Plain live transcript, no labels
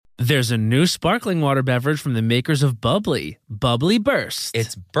There's a new sparkling water beverage from the makers of Bubbly, Bubbly Burst.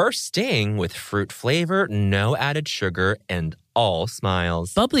 It's bursting with fruit flavor, no added sugar, and all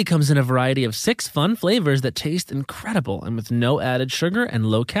smiles. Bubbly comes in a variety of 6 fun flavors that taste incredible, and with no added sugar and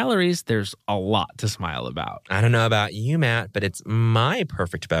low calories, there's a lot to smile about. I don't know about you, Matt, but it's my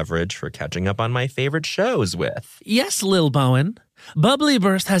perfect beverage for catching up on my favorite shows with. Yes, Lil Bowen. Bubbly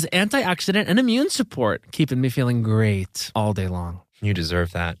Burst has antioxidant and immune support, keeping me feeling great all day long. You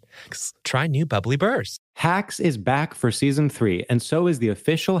deserve that. Try new Bubbly Burst. Hacks is back for season 3, and so is the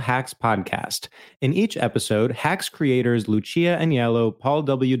official Hacks podcast. In each episode, Hacks creators Lucia Aniello, Paul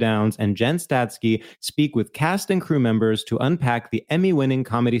W. Downs, and Jen Statsky speak with cast and crew members to unpack the Emmy-winning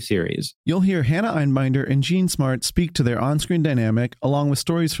comedy series. You'll hear Hannah Einbinder and Jean Smart speak to their on-screen dynamic, along with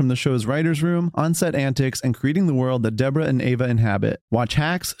stories from the show's writer's room, on-set antics, and creating the world that Deborah and Ava inhabit. Watch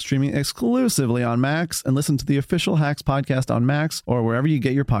Hacks, streaming exclusively on Max, and listen to the official Hacks podcast on Max or wherever you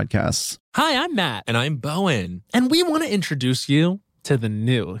get your podcasts. Hi, I'm Matt. And I'm Bowen. And we want to introduce you to the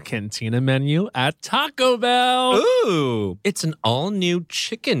new Cantina menu at Taco Bell. Ooh, it's an all-new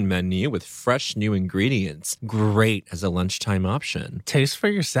chicken menu with fresh new ingredients. Great as a lunchtime option. Taste for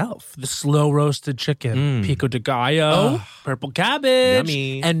yourself. The slow-roasted chicken, pico de gallo, purple cabbage,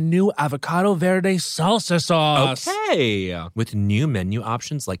 Yummy. and new avocado verde salsa sauce. Okay. With new menu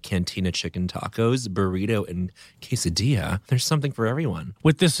options like Cantina chicken tacos, burrito, and quesadilla, there's something for everyone.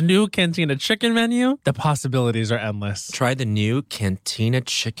 With this new Cantina chicken menu, the possibilities are endless. Try the new Cantina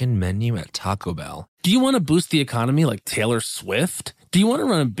chicken menu at Taco Bell. Do you want to boost the economy like Taylor Swift? Do you want to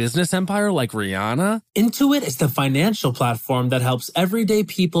run a business empire like Rihanna? Intuit is the financial platform that helps everyday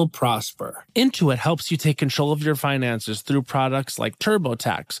people prosper. Intuit helps you take control of your finances through products like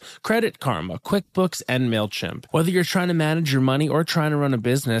TurboTax, Credit Karma, QuickBooks, and MailChimp. Whether you're trying to manage your money or trying to run a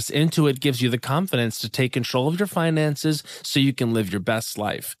business, Intuit gives you the confidence to take control of your finances so you can live your best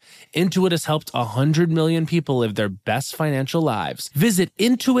life. Intuit has helped 100 million people live their best financial lives. Visit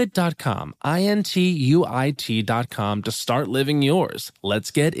Intuit.com, INTUIT.com to start living yours. Let's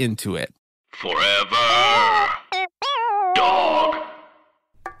get into it. Forever. Dog.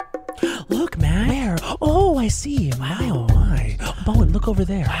 Look, man. Where? Oh, I see. Wow. Oh, my. Bowen, look over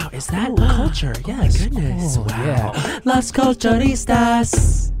there. Wow, is that culture? Yes. My goodness. Oh, Wow. Yeah. Las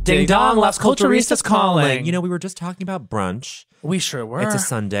Culturistas. Ding dong, Las Culturistas calling. You know, we were just talking about brunch. We sure were. It's a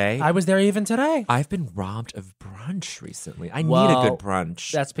Sunday. I was there even today. I've been robbed of brunch recently. I need Well, a good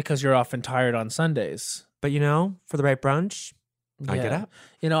brunch. That's because you're often tired on Sundays. But you know, for the right brunch, I get up.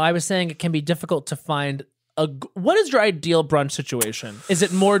 You know, I was saying it can be difficult to find what is your ideal brunch situation? Is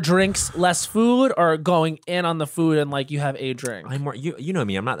it more drinks, less food, or going in on the food and like you have a drink? I'm more. You know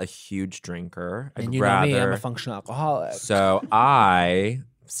me. I'm not a huge drinker. And you know me. I'm a functional alcoholic. So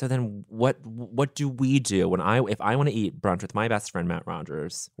then what do we do if I want to eat brunch with my best friend Matt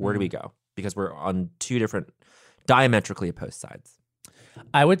Rogers? Where do we go? Because we're on two different diametrically opposed sides.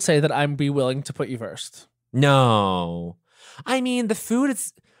 I would say that I'd be willing to put you first. No. I mean, the food.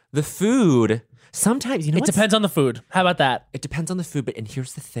 Sometimes, you know, it depends on the food. How about that? It depends on the food. And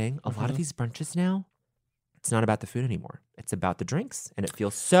here's the thing. A lot of these brunches now, it's not about the food anymore. It's about the drinks. And it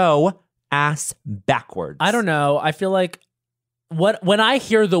feels so ass backwards. I don't know. I feel like when I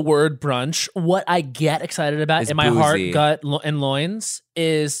hear the word brunch, what I get excited about in my heart, gut, and loins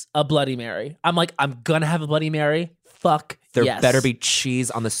is a Bloody Mary. I'm like, I'm going to have a Bloody Mary. Fuck There yes. better be cheese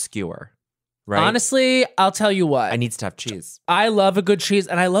on the skewer. Right? Honestly, I'll tell you what. I need to have cheese. I love a good cheese,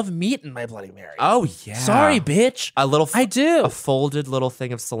 and I love meat in my Bloody Mary. Oh, yeah. Sorry, bitch. I do. A folded little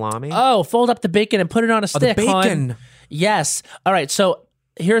thing of salami. Oh, fold up the bacon and put it on a stick. The bacon. Hon. Yes. All right, so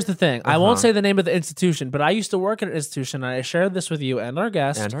here's the thing. I won't say the name of the institution, but I used to work at an institution, and I shared this with you and our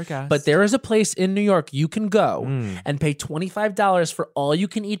guest. But there is a place in New York you can go and pay $25 for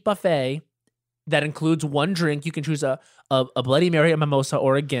all-you-can-eat buffet. That includes one drink. You can choose a Bloody Mary, a mimosa,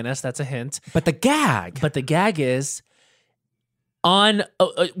 or a Guinness. That's a hint. But the gag is on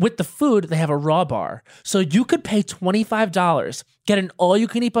with the food, they have a raw bar. So you could pay $25, get an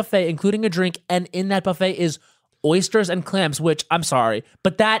all-you-can-eat buffet, including a drink, and in that buffet is oysters and clams, which I'm sorry,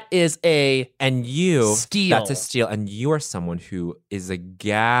 but that is steal. That's a steal. And you are someone who is a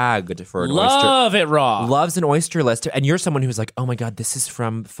gag for an oyster. Love it raw. Loves an oyster list. And you're someone who's like, oh my God, this is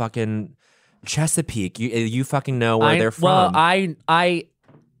from fucking Chesapeake. You fucking know where they're from. Well, I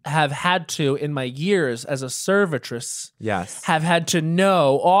have had to, in my years as a servitress, have had to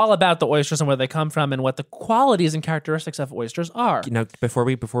know all about the oysters and where they come from and what the qualities and characteristics of oysters are. Now, before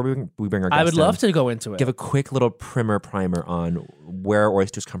we bring our guest I would love to go into it. Give a quick little primer on where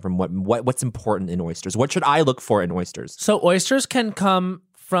oysters come from. What's important in oysters? What should I look for in oysters? So oysters can come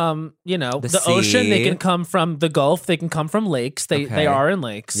from, the sea. ocean. They can come from the Gulf. They can come from lakes. They are in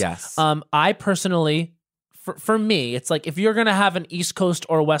lakes. Yes. I personally, for me, it's like if you're going to have an East Coast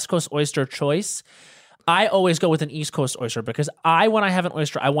or West Coast oyster choice, I always go with an East Coast oyster because when I have an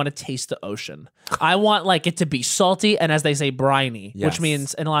oyster, I want to taste the ocean. I want like it to be salty and, as they say, briny, Yes. which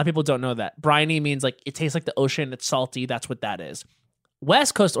means, and a lot of people don't know that, briny means like it tastes like the ocean. It's salty. That's what that is.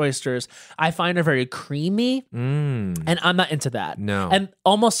 West Coast oysters, I find, are very creamy, and I'm not into that. No. And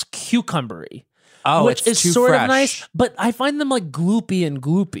almost cucumbery. Oh, which it's is too sort fresh. of nice, but I find them like gloopy and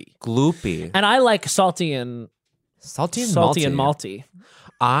gloopy. Gloopy. And I like salty and malty.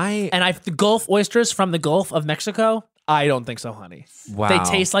 The Gulf oysters from the Gulf of Mexico, I don't think so, honey. Wow. They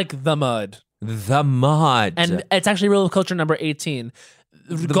taste like the mud. The mud. And it's actually rule of culture number 18.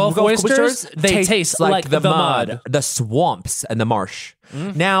 Gulf oysters, they taste like the mud. The swamps and the marsh.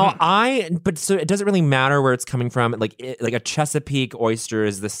 Now, so it doesn't really matter where it's coming from. Like a Chesapeake oyster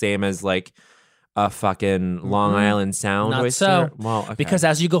is the same as like a fucking Long Island Sound Not oyster. so. Well, okay. Because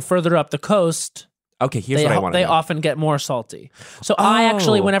as you go further up the coast, okay, here's what I want to they know. often get more salty. So I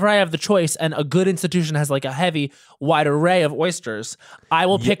actually, whenever I have the choice and a good institution has like a heavy, wide array of oysters, I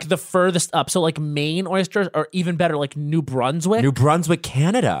will pick the furthest up. So like Maine oysters, or even better, like New Brunswick. New Brunswick,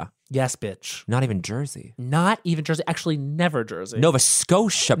 Canada. Yes, bitch. Not even Jersey. Not even Jersey. Actually, never Jersey. Nova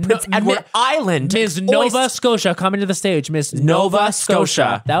Scotia. Prince Edward Island. Ms. Nova Scotia, coming to the stage. Miss Nova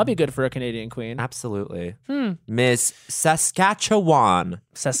Scotia. That would be good for a Canadian queen. Absolutely. Miss Saskatchewan.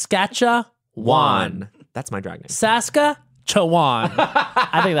 Saskatchewan. That's my drag name. Saskatchewan.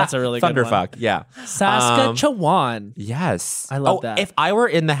 I think that's a really good one. Thunderfuck. Yeah. Saskatchewan. Yes. I love that. If I were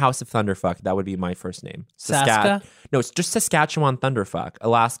in the House of Thunderfuck, that would be my first name. Saska? No, it's just Saskatchewan Thunderfuck.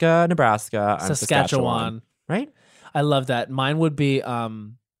 Alaska, Nebraska, I'm Saskatchewan. Right? I love that. Mine would be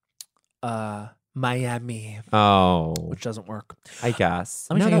Miami, Oh, which doesn't work. I guess.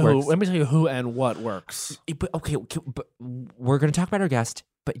 Let me No, tell that you works. let me tell you who and what works. But but we're going to talk about our guest.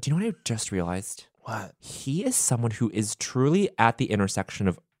 But do you know what I just realized? What? He is someone who is truly at the intersection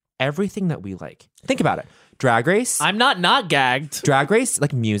of everything that we like. Think about it. Drag Race. I'm not gagged. Drag Race,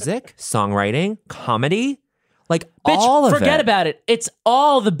 like music, songwriting, comedy, like Bitch, all of it. forget about it. It's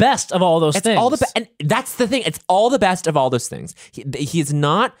all the best of all those It's things. all the and that's the thing. It's all the best of all those things. He is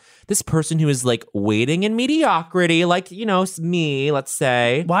not this person who is like waiting in mediocrity, like me. Let's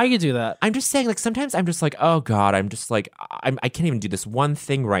say. Why you do that? I'm just saying, like sometimes I'm just like, oh God, I'm just like I can't even do this one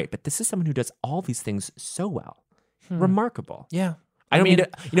thing right. But this is someone who does all these things so well, remarkable. Yeah. I don't mean to,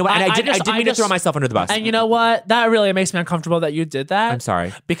 and I didn't mean to throw just- myself under the bus. And you know what? That really makes me uncomfortable that you did that. I'm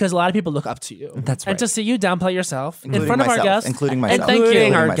sorry. Because a lot of people look up to you. That's right. And to see you downplay yourself in Including front of our myself, guests. including And myself. thank you.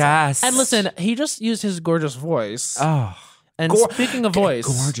 Including our myself. guests. And listen, he just used his gorgeous voice. Oh, And speaking of voice.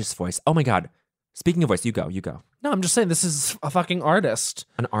 gorgeous voice. Oh my God. Speaking of voice, you go. No, I'm just saying this is a fucking artist.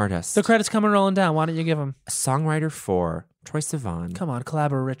 An artist. The credits coming rolling down. Why don't you give him? A songwriter for Troye Sivan. Come on,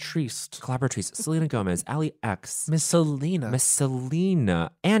 collaboratrice. Collaboratrice Selena Gomez, Ali X, Miss Selena. Miss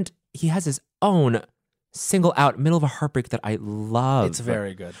Selena. And he has his own single out, Middle of a Heartbreak, that I love. It's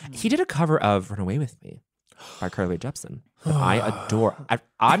very good. He did a cover of Run Away With Me by Carly Rae Jepsen. That I adore.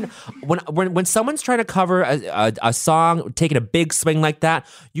 I'm when someone's trying to cover a song, taking a big swing like that,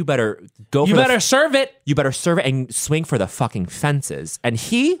 you better go. You better serve it. You better serve it and swing for the fucking fences. And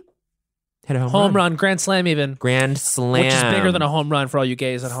he hit a Home run, grand slam even. Grand slam, Which is bigger than a home run for all you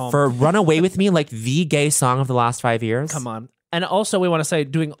gays at home. for Run Away With Me, like the gay song of the last 5 years. Come on. And also we want to say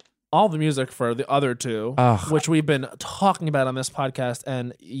doing all the music for the other two, Ugh. which we've been talking about on this podcast,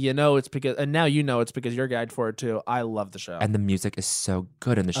 and it's because it's because you're gagged for it too. I love the show. And the music is so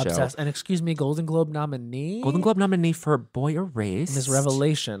good in the Obsessed. show. And excuse me, Golden Globe nominee? Golden Globe nominee for Boy Erased. Miss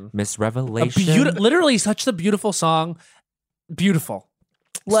Revelation. Miss A Revelation. literally such a beautiful song. Beautiful.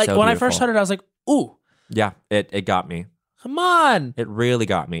 Like So when I beautiful. first heard it, I was like, ooh, Yeah, it got me. come on. It really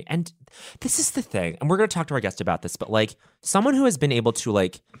got me. And this is the thing, and we're going to talk to our guest about this, but like someone who has been able to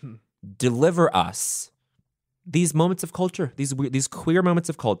like deliver us these moments of culture, these queer moments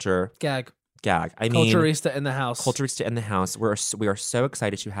of culture. Gag. I mean, Culturista in the house. Culturista in the house. We are so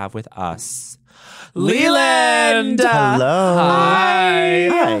excited to have with us Leland. Hello. Hi.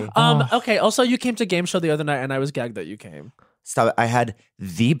 Hi. Okay. Also, you came to game show the other night, and I was gagged that you came. Stop it. I had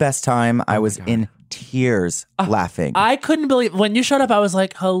the best time. I was God. in tears laughing. I couldn't believe when you showed up. I was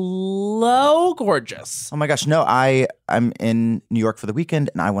like, "Hello, gorgeous." Oh my gosh. No, I'm in New York for the weekend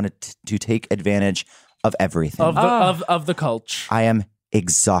and I wanted to take advantage of everything. Of the culture. I am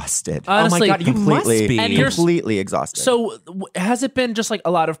exhausted. Honestly, oh my God, you must be. And you're- completely exhausted. So has it been just like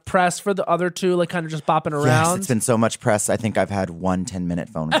a lot of press for the other two, like kind of just bopping around? yes, it's been so much press. I think I've had one 10-minute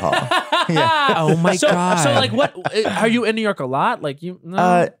phone call. Oh my God. So like, what are you in New York a lot? Like you?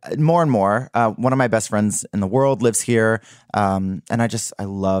 No? More and more. One of my best friends in the world lives here, and I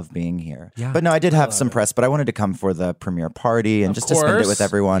love being here. Yeah. But no, I did have some press, but I wanted to come for the premiere party and just to spend it course. with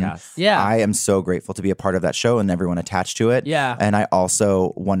everyone. Yes. Yeah. I am so grateful to be a part of that show and everyone attached to it. Yeah. And I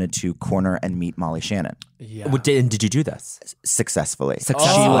also wanted to corner and meet Molly Shannon yeah. Did you do this? successfully.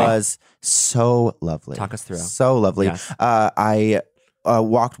 Successfully. She was so lovely. Talk us through. So lovely. Yes. I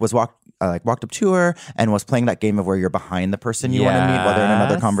walked up to her and was playing that game of where you're behind the person you want to meet while they're in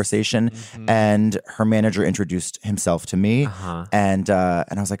another Yes. conversation. And her manager introduced himself to me, and I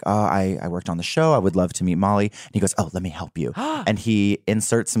was like, "Oh, I worked on the show. I would love to meet Molly." And he goes, "Oh, let me help you." And he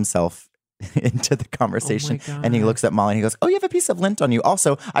inserts himself into the conversation, and he God. looks at Molly and he goes, "Oh, you have a piece of lint on you.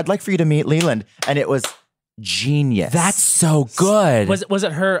 Also, I'd like for you to meet Leland." And it was genius. That's so good. Was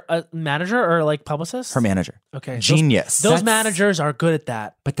it her manager or like publicist? her manager. Okay. Genius. Those managers are good at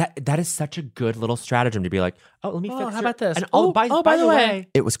that. But that is such a good little stratagem to be like, oh, let me Oh, fix how your- about this? And Oh, by the way,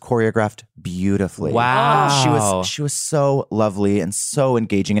 It was choreographed beautifully. Wow. She was so lovely and so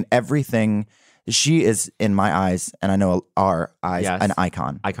engaging, and everything. She is, in my eyes, and I know our eyes, Yes. an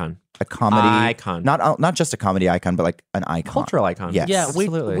icon, icon, a comedy Icon. not just a comedy icon, but like an icon, cultural icon. Yes. Yeah,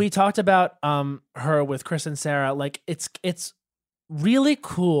 absolutely. we talked about her with Chris and Sarah. Like it's really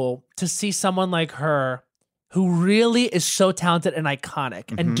cool to see someone like her who really is so talented and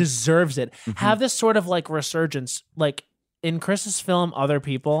iconic and deserves it have this sort of like resurgence. Like in Chris's film Other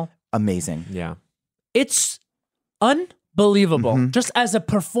People, amazing. Yeah. it's unbelievable. Just as a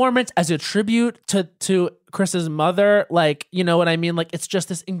performance, as a tribute to Chris's mother, like, you know what I mean? Like, it's just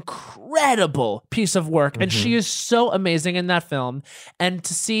this incredible piece of work. And she is so amazing in that film. And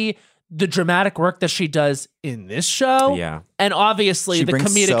to see the dramatic work that she does in this show, Yeah. and obviously She the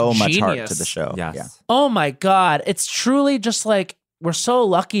brings comedic so much genius heart to the show. Yes. Yeah. Oh my God. It's truly just like, we're so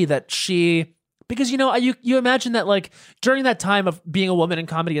lucky that she, because, you know, you imagine that like during that time of being a woman in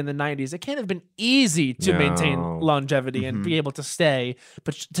comedy in the 90s, it can't have been easy to No. maintain longevity and be able to stay.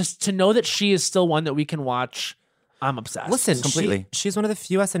 But just to know that she is still one that we can watch, I'm obsessed. Listen, Completely. she's one of the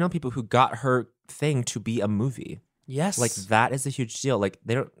few SNL people who got her thing to be a movie. Yes. Like that is a huge deal. Like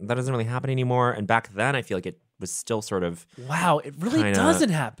that doesn't really happen anymore. And back then, I feel like it was still sort of Wow, it really kinda- doesn't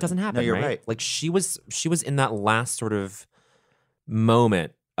happen. Doesn't happen. No, you're right? right. Like she was in that last sort of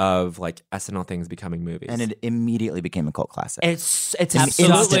moment of like SNL things becoming movies, And it immediately became a cult classic. it's Absolutely.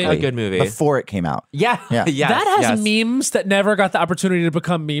 instantly a good movie. Before it came out. Yeah, Yeah. yes, That has yes. memes that never got the opportunity to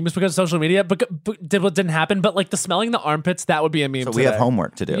become memes because of social media, but didn't happen. But like the smelling the armpits, that would be a meme. So we have today.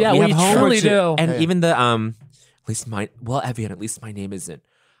 homework to do. Yeah, we have homework truly to- do. And even the at least my Evian, at least my name isn't.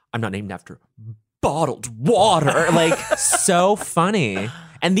 I'm not named after bottled water. Like so funny.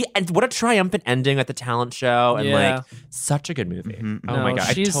 And what a triumphant ending at the talent show, and Yeah. like such a good movie. Oh No, my god,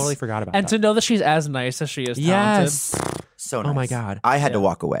 I she's- totally forgot about And that. to know that she's as nice as she is talented. Yes, So nice. Oh my God. I had to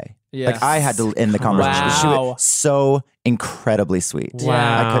walk away. Yeah. Like I had to end the conversation. She Wow. was so incredibly sweet.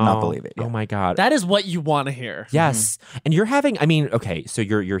 wow, I could not believe it. Yeah. Oh my god, That is what you want to hear. yes. And you're having, I mean, okay, so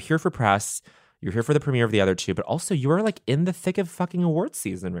you're here for press. You're here for the premiere of the other two, but also you are like in the thick of fucking awards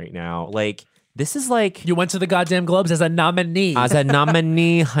season right now. Like this is like You went to the goddamn Globes as a nominee. as a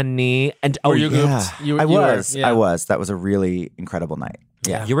nominee, honey, and Were you yeah. gooped? You- I you were, was. yeah. I was. That was a really incredible night.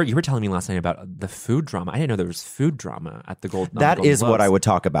 Yeah. You were telling me last night about the food drama. I didn't know there was food drama at the Golden. That is what I would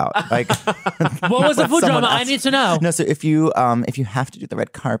talk about. Like What was the food someone drama? I asked- need to know. No, so if you have to do the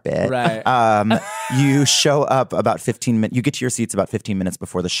red carpet, Right. you show up about 15 minutes. You get to your seats about 15 minutes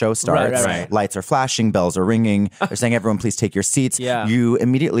before the show starts. right. Lights are flashing, bells are ringing. They're saying, "Everyone, please take your seats." Yeah. You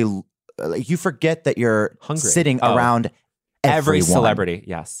immediately, you forget that you're Hungry. sitting Oh. around every everyone. celebrity.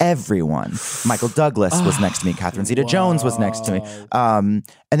 Yes. Everyone. Michael Douglas was next to me. Catherine Zeta-Jones was next to me. And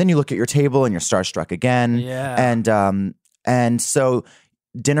then you look at your table and you're starstruck again. Yeah. And so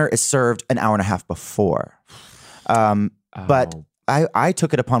dinner is served an hour and a half before. But Oh. I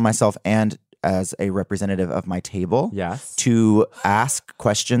took it upon myself and as a representative of my table Yes. to ask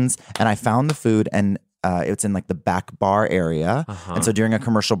questions. And I found the food and it's in like the back bar area. And so during a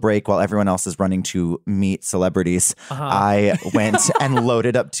commercial break, while everyone else is running to meet celebrities, I went and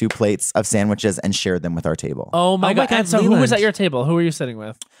loaded up 2 plates of sandwiches and shared them with our table. Oh my Oh my God. God, And so who was Leland. at your table? Who were you sitting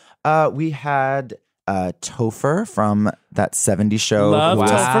with? We had Topher from that 70s show. Love who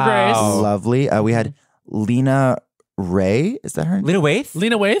was Topher Grace. Lovely. We had Lena Ray. Is that her name? Lena Waithe?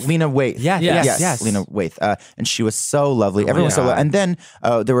 Lena Waithe? Lena Waithe. Yes. Lena Waithe. And she was so lovely. Everyone was so God. lovely. And then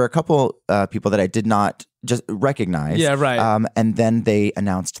there were a couple people that I did not just recognize. Yeah, right. And then they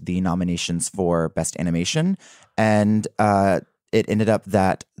announced the nominations for Best Animation. And it ended up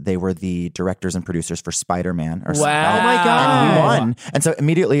that they were the directors and producers for Spider-Man. Wow. Oh my God. And we won. And so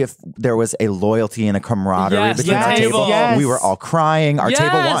immediately, if there was a loyalty and a camaraderie Yes, between the our table. table, Yes. we were all crying. Our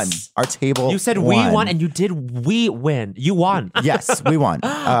table won. Yes. Our table You said we won, and you did we win. You won. Yes, we won.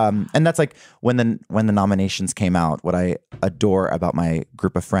 And that's like when the nominations came out, what I adore about my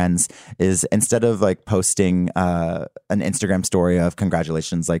group of friends is instead of like posting an Instagram story of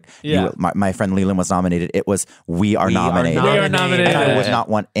congratulations, like my friend Leland was nominated, it was we are nominated. We are nominated. And I would not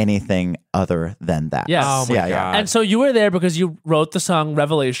want anything other than that. Yes. Oh my Yeah, yeah. God. And so you were there because you wrote the song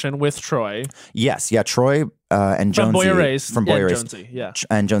Revelation with Troy Yes, yeah. Troy and from Jonesy Boy Erased. from Boy Yeah, Erased. Jonesy, yeah.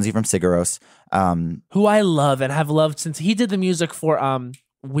 And Jonesy from Sigaros. Who I love and have loved since he did the music for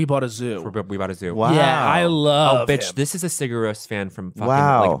We Bought a Zoo. We bought a zoo. Wow. Yeah, I love Oh, bitch! him. This is a Sigaros fan from fucking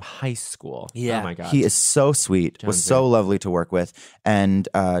Wow. like high school. Yeah. Oh my God. He is so sweet. Was Jonesy. so lovely to work with. And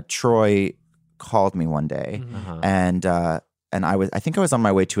Troy called me one day, and I think I was on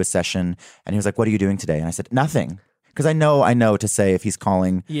my way to a session, and he was like, "What are you doing today?" And I said, "Nothing," because I know to say if he's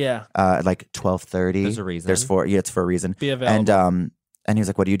calling, Yeah. like 12:30, There's a reason. it's for a reason. Be available. And he was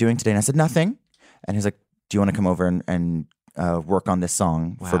like, "What are you doing today?" And I said, "Nothing." And he's like, "Do you want to come over and work on this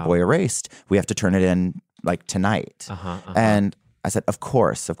song for Wow. Boy Erased? We have to turn it in like tonight." And I said, of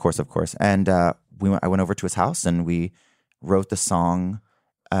course. And I went over to his house and we wrote the song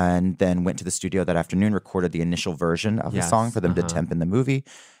and then went to the studio that afternoon, recorded the initial version of the Yes, song for them to temp in the movie.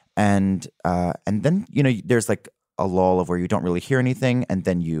 And then, there's like a lull of where you don't really hear anything and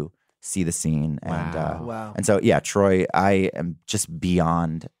then you see the scene. And, Wow. and so, yeah, Troy, I am just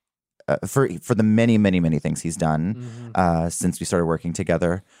beyond for the many, many, many things he's done since we started working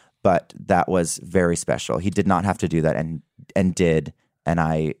together. But that was very special. He did not have to do that and did. And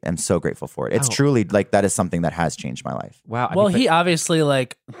I am so grateful for it. It's truly like that is something that has changed my life. Wow. I Well, mean, he obviously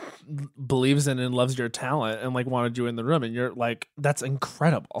like believes in and loves your talent and like wanted you in the room, and you're like, that's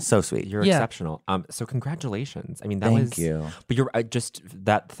incredible. So sweet. You're Yeah. exceptional. So congratulations. I mean, that Thank was. you. But you're just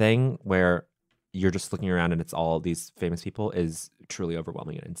that thing where you're just looking around and it's all these famous people is truly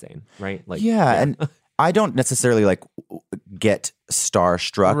overwhelming and insane, right? Like, Yeah, and I don't necessarily like get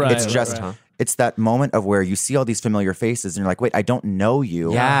starstruck. Right, It's right, just right. it's that moment of where you see all these familiar faces and you're like, wait, I don't know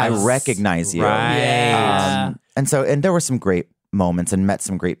you. Yes. I recognize you. Right. Yeah. And there were some great moments and met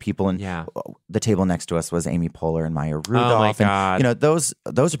some great people. And Yeah. the table next to us was Amy Poehler and Maya Rudolph. God. And those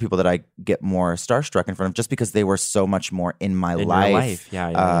are people that I get more starstruck in front of just because they were so much more in my In your life. life.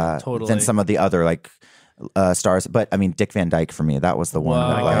 Yeah. Totally. Than some of the other like stars. But I mean, Dick Van Dyke for me, that was the one Wow.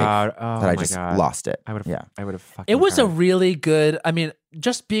 that, Oh my like, God. Oh that I my just God. lost it. I would have fucking It was a cried. really good. I mean,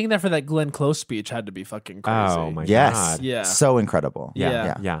 just being there for that Glenn Close speech had to be fucking crazy. Oh my Yes. God. Yeah. So incredible.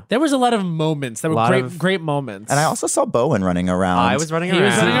 Yeah. Yeah. There was a lot of moments. There were Lot great, of- great moments. And I also saw Bowen running around. I was running He around.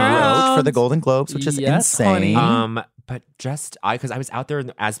 was running He around. wrote for the Golden Globes, which is Yes, insane. honey. But just because I was out there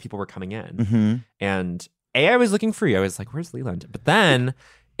as people were coming in, Mm-hmm. and I was looking for you. I was like, "Where's Leland?" But then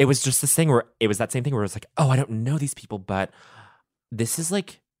it was just this thing where it was that same thing where it was like, "Oh, I don't know these people, but this is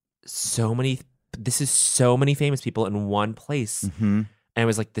like so many. This is so many famous people in one place." Mm-hmm. And I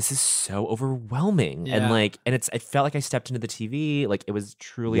was like, "This is so overwhelming," Yeah. and it felt like I stepped into the TV. Like it was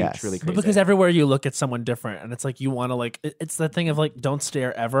truly, Yes. truly But crazy. because everywhere you look at someone different, and it's like you want to like it's the thing of like don't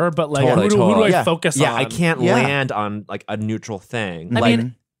stare ever, but like Totally, who do totally. I Yeah. focus on? yeah, I can't Yeah. land on like a neutral thing. I Like,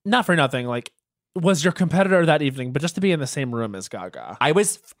 mean, not for nothing. Like, was your competitor that evening, but just to be in the same room as Gaga. I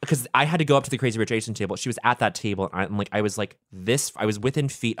was because I had to go up to the Crazy Rich Asian table. She was at that table, and I was like this. I was within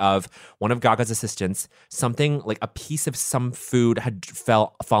feet of one of Gaga's assistants. Something like a piece of some food had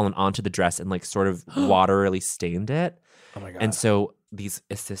fallen onto the dress and like sort of waterily stained it. Oh my god! And so these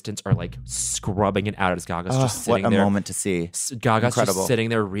assistants are like scrubbing it out as Gaga's just what sitting a there. moment to see. Gaga's Incredible. just sitting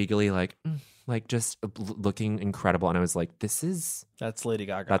there regally, like just looking incredible. And I was like, That's Lady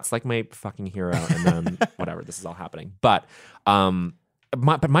Gaga. that's like my fucking hero. And then whatever, this is all happening. But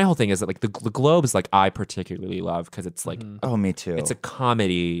my whole thing is that like the Globes, like I particularly love because it's like Oh, me too. it's a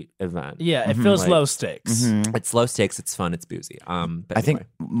comedy event. yeah. It feels Like- low stakes. Mhm. It's low stakes. It's fun. It's boozy. But I think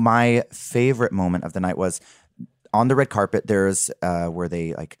anyway. my favorite moment of the night was on the red carpet. There's where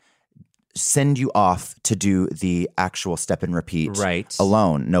they like send you off to do the actual step and repeat Right.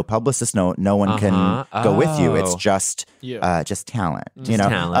 alone. No publicist, no one can Uh-huh. go with you. It's Oh. just You. just talent.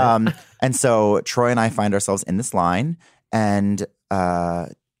 talent. And so Troy and I find ourselves in this line, and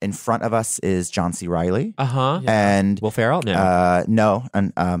in front of us is John C. Reilly. And Will Ferrell? No. no,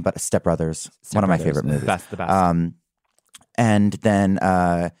 and but Step Brothers, one of my Brothers. favorite movies. The best. and then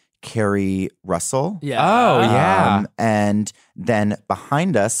Carrie Russell. Yeah. Oh, yeah. And then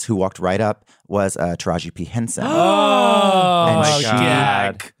behind us, who walked right up, was Taraji P. Henson. Oh, And my she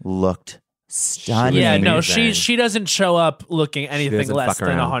God. looked stunning. Yeah, no, amazing. she doesn't show up looking anything doesn't less fuck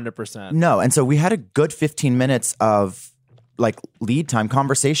than around. 100%. No, and so we had a good 15 minutes of like lead time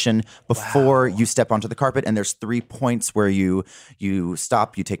conversation before you step onto the carpet, and there's 3 points where you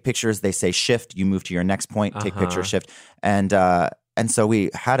stop, you take pictures, they say shift, you move to your next point, take picture, shift, and so we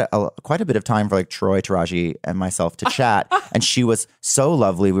had quite a bit of time for like Troy, Taraji, and myself to chat, and she was so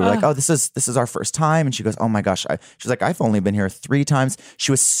lovely. We were like, "Oh, this is our first time," and she goes, "Oh my gosh!" She's like, "I've only been here 3 times."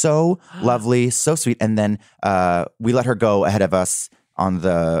 She was so lovely, so sweet, and then we let her go ahead of us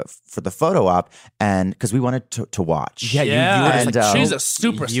for the photo op, and because we wanted to watch. Yeah, you were just And, like, she's a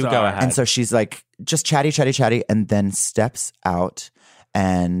superstar. You go ahead. And so she's like just chatty, and then steps out,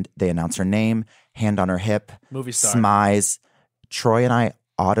 and they announce her name, hand on her hip, Movie star. smize. Troy and I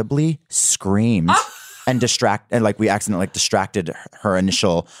audibly screamed and we accidentally distracted her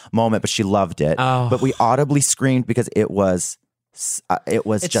initial moment, but she loved it. Oh. But we audibly screamed because it was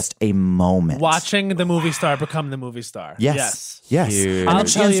just a moment. Watching the movie star become the movie star. Yes. Huge. And I'll then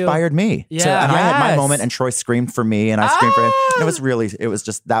she tell you- inspired me. Yeah. And I had my Yes. moment, and Troy screamed for me, and I screamed for him. And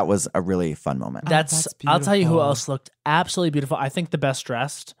that was a really fun moment. That's that's I'll tell you who beautiful. else looked absolutely beautiful. I think the best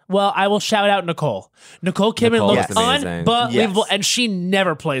dressed. Well, I will shout out Nicole. Nicole Kidman Nicole looked was amazing. unbelievable, Yes. and she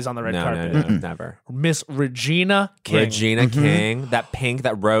never plays on the red no, carpet. no, never. Miss Regina King. Regina King, that pink,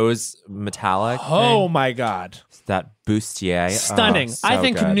 that rose metallic. Oh thing, my God. that bustier. Stunning. Oh, so I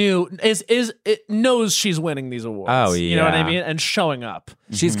think good. it knows she's winning these awards. Oh, You know what I yeah. mean? And showing up.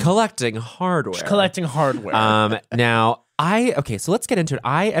 She's collecting hardware. Collecting hardware. Now so let's get into it.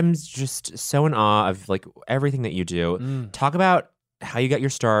 I am just so in awe of like everything that you do. Talk about how you got your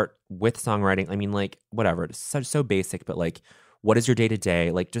start with songwriting. I mean, like whatever, it's so basic, but like, what is your day to day?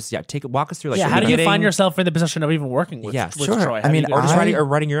 Like, just walk us through. Like, how the do you find beginning- yourself in the position of even working with, Yes, with sure. Troy? I How do mean, you get or just started?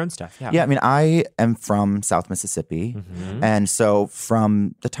 writing your own stuff? Yeah. Yeah, I mean, I am from South Mississippi. And so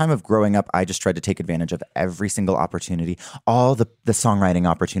from the time of growing up, I just tried to take advantage of every single opportunity, all the songwriting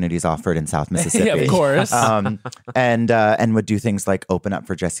opportunities offered in South Mississippi. Yeah, of course. And would do things like open up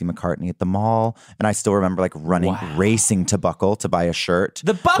for Jesse McCartney at the mall. And I still remember like racing to Buckle to buy a shirt.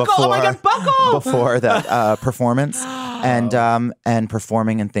 The Buckle! Oh my God, Buckle! Before that performance. And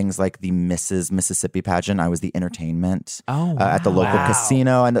performing in things like the Mrs. Mississippi pageant. I was the entertainment at the local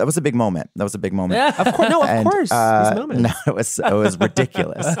casino. And that was a big moment. Of course, no, of course. These moments. No, it was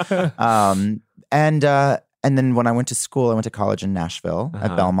ridiculous. And then when I went to school, I went to college in Nashville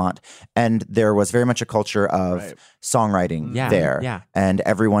at Belmont, and there was very much a culture of songwriting there. Yeah. And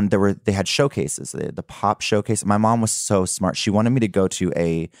everyone they had showcases, the pop showcase. My mom was so smart; she wanted me to go to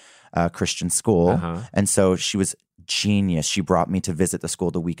a Christian school, and so she was genius. She brought me to visit the school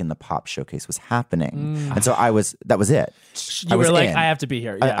the weekend the pop showcase was happening, and so that was it. You were like, I have to be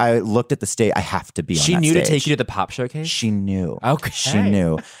here. Yeah. I looked at the stage. I have to be on She that knew to stage. take you to the pop showcase. She knew. Okay. She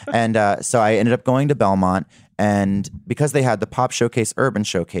knew. And so I ended up going to Belmont. And because they had the pop showcase, urban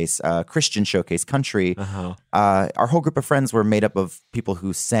showcase, Christian showcase, country, our whole group of friends were made up of people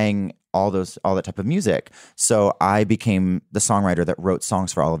who sang all that type of music. So I became the songwriter that wrote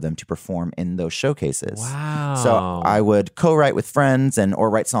songs for all of them to perform in those showcases. Wow. So I would co-write with friends or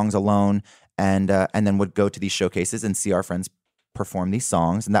write songs alone, and then would go to these showcases and see our friends perform these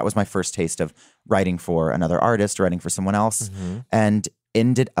songs. And that was my first taste of writing for another artist, writing for someone else, and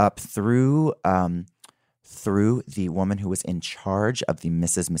ended up through the woman who was in charge of the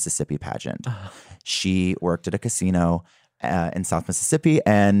Mrs. Mississippi pageant. She worked at a casino in South Mississippi,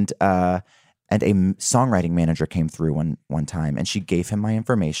 and a songwriting manager came through one time, and she gave him my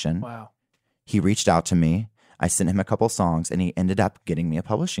information. Wow. He reached out to me. I sent him a couple songs, and he ended up getting me a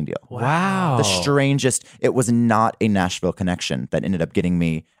publishing deal. Wow. The strangest, it was not a Nashville connection that ended up getting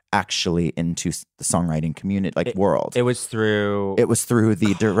me actually into the songwriting community, world. It was through. It was through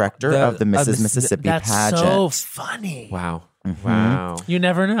the director of the Mrs. Mississippi That's pageant. so funny. Wow. Wow. You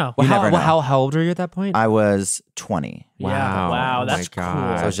never know. Well, never know. how old were you at that point? I was 20. Yeah. Wow. Oh That's my cool.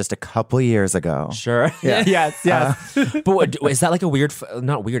 God. So it was just a couple years ago. Sure. Yeah. yes. But is that like a weird?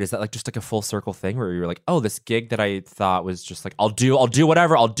 Not weird. Is that like just like a full circle thing where you're like, oh, this gig that I thought was just like, I'll do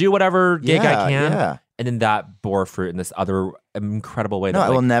whatever gig I can, Yeah. and then that bore fruit in this other incredible way. No, that, I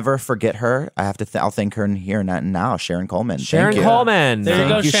will never forget her. I have to. I'll thank her here and now, Sharon Coleman. Sharon Thank you. Coleman. There you Thank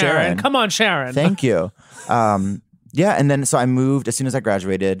go, you, Sharon. Sharon. Come on, Sharon. Thank you. Yeah, and then so I moved as soon as I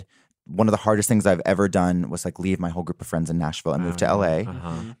graduated. One of the hardest things I've ever done was leave my whole group of friends in Nashville and move to LA.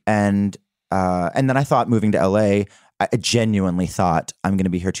 And then I thought moving to LA, I genuinely thought I'm going to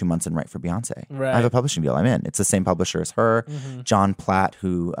be here 2 months and write for Beyonce. Right. I have a publishing deal. I'm in. It's the same publisher as her. John Platt,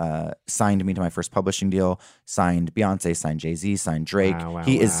 who signed me to my first publishing deal, signed Beyonce, signed Jay-Z, signed Drake. Wow,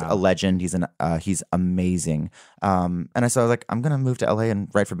 He is a legend. He's amazing. So I was like, I'm going to move to LA and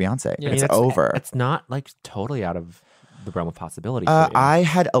write for Beyonce. Yeah. It's over. It's not like totally out of the realm of possibility. For you.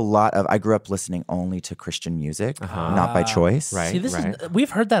 I grew up listening only to Christian music, not by choice. Right. See, this is we've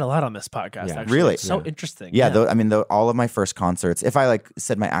heard that a lot on this podcast. Yeah. Actually, Really? It's so interesting. Yeah, all of my first concerts. If I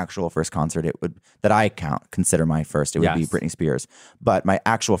said my actual first concert, it would consider my first. It would be Yes. Britney Spears. But my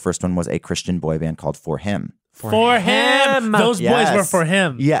actual first one was a Christian boy band called For Him. For him. Those boys Yes. were for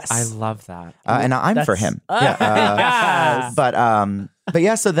him. Yes, I love that. and I'm for him. Yes. But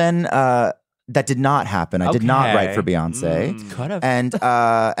yeah. So then that did not happen. I did not Okay. write for Beyonce. Could have. And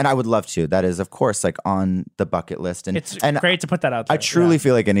I would love to. That is, of course, on the bucket list. And It's and great to put that out there. I truly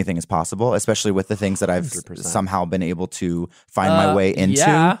feel like anything is possible, especially with the things that I've 100%. somehow been able to find my way into.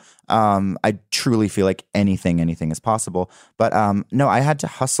 yeah. I truly feel like anything is possible. But no, I had to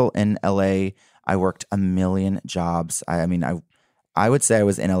hustle in LA. I worked a million jobs. I would say I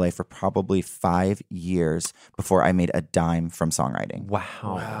was in LA for probably 5 years before I made a dime from songwriting.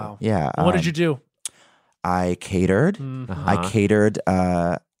 Wow. Yeah. What did you do? I catered. Mm-hmm. I catered.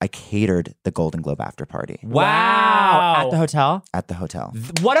 I catered the Golden Globe after party Wow. At the hotel? at the hotel.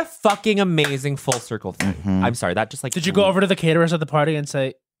 What a fucking amazing full circle thing. I'm sorry. That just Did you go over to the caterers at the party and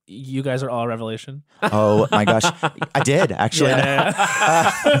say, "You guys are all a revelation"? Oh my gosh, I did actually.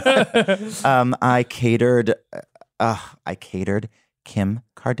 I catered. I catered Kim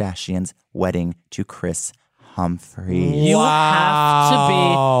Kardashian's wedding to Chris Humphries. You Wow. have to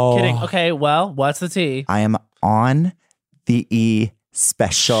be kidding. Okay, well, what's the tea? I am on the E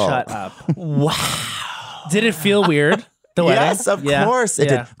special. Shut up. Wow. Did it feel weird? The wedding? Yes, of Yeah. course it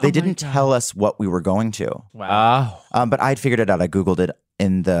Yeah. did. They didn't tell us what we were going to, Wow. but I'd figured it out. I Googled it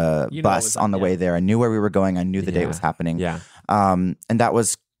in the You know it bus was- on the yeah. way there. I knew where we were going. I knew the date Yeah. was happening. Yeah. And that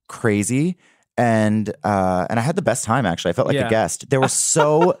was crazy. And I had the best time, actually. I felt like Yeah. a guest. There were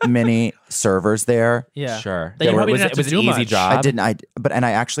so many servers there. Yeah. Sure. That you probably was didn't have it to was do an easy much. job. I didn't. And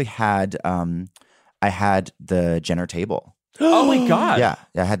I actually had I had the Jenner table. Oh my God. Yeah,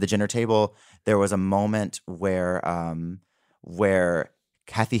 I had the Jenner table. There was a moment where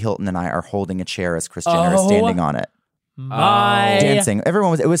Kathy Hilton and I are holding a chair as Kris Jenner is standing on it, My dancing.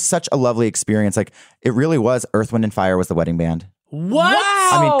 It was such a lovely experience. Like, it really was. Earth, Wind and Fire was the wedding band. What?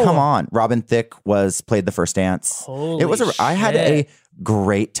 I mean, come on. Robin Thicke played the first dance. Holy It was I had a shit.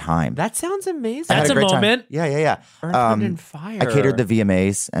 great time. That sounds amazing. I had That's a great time. moment. Yeah. Earth, Wind, and Fire. I catered the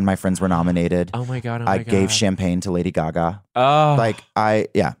VMAs and my friends were nominated. Oh my God. I gave champagne to Lady Gaga. Oh.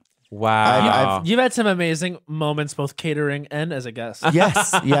 Wow. You've had some amazing moments, both catering and as a guest.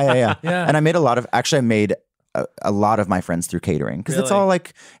 Yes. Yeah. Yeah. And I made I made a lot of my friends through catering because it's Really? all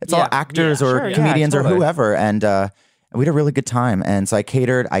all actors Yeah, or sure, yeah, comedians or totally. whoever. And we had a really good time. And so I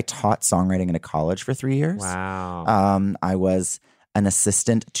catered. I taught songwriting in a college for 3 years. Wow. I was an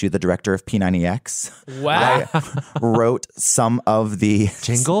assistant to the director of P90X. Wow. I wrote some of the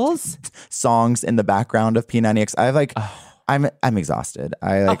Jingles? songs in the background of P90X. I'm exhausted.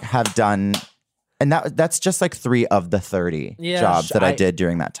 I have done, and that's just 3 of the 30 Yeah, jobs that I did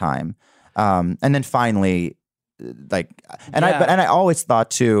during that time. And then finally, I always thought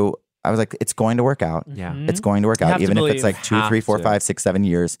too, I was like, it's going to work out. Yeah. It's going to work You out, have to even if it's believe. 2, 3, 4, Have 5, 6, 7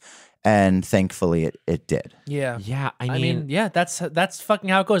 years. And thankfully it did. Yeah. Yeah. I mean, yeah, that's fucking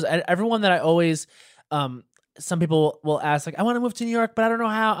how it goes. Everyone that I always, some people will ask, I want to move to New York, but I don't know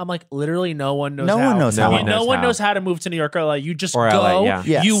how. I'm like, literally, no one knows No how. one knows No how. one No knows one how. knows how to move to New York or LA. You just Or go. LA, yeah.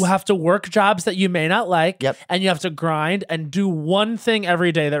 Yes. You have to work jobs that you may not like. Yep. And you have to grind and do one thing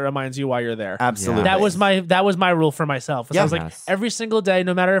every day that reminds you why you're there. Absolutely. That was my rule for myself. So I was like, Yes. every single day,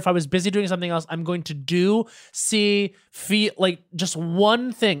 no matter if I was busy doing something else, I'm going to do, see, feel just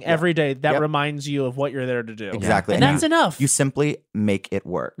one thing every day that Yep. reminds you of what you're there to do. Exactly. And And that's enough. You simply make it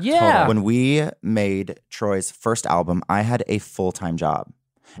work. Yeah. When we made Troy's first album, I had a full-time job.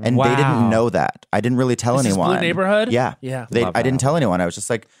 And Wow. they didn't know that. I didn't really tell This is anyone. Blue Neighborhood? Yeah. Yeah. Love I didn't that. tell anyone. I was just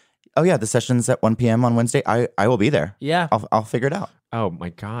like, oh yeah, the session's at 1 p.m. on Wednesday. I will be there. Yeah. I'll figure it out. Oh my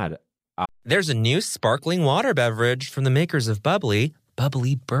God. There's a new sparkling water beverage from the makers of Bubbly,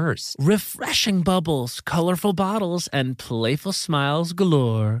 Bubbly Burst. Refreshing bubbles, colorful bottles, and playful smiles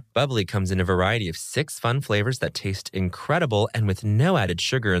galore. Bubbly comes in a variety of 6 fun flavors that taste incredible, and with no added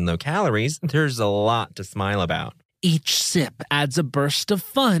sugar and low calories, there's a lot to smile about. Each sip adds a burst of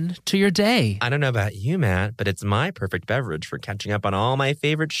fun to your day. I don't know about you, Matt, but it's my perfect beverage for catching up on all my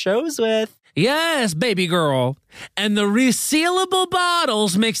favorite shows with. Yes, baby girl. And the resealable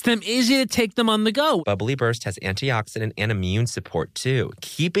bottles makes them easy to take them on the go. Bubbly Burst has antioxidant and immune support too,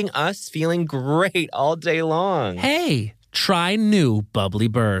 keeping us feeling great all day long. Hey, try new Bubbly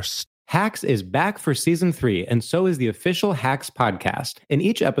Burst. Hacks is back for season 3, and so is the official Hacks podcast. In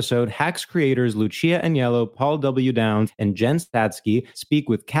each episode, Hacks creators Lucia Aniello, Paul W. Downs, and Jen Statsky speak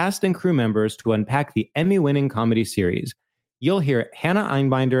with cast and crew members to unpack the Emmy-winning comedy series. You'll hear Hannah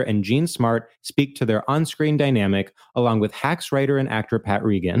Einbinder and Jean Smart speak to their on-screen dynamic, along with Hacks writer and actor Pat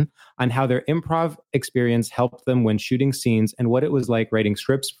Regan, on how their improv experience helped them when shooting scenes and what it was like writing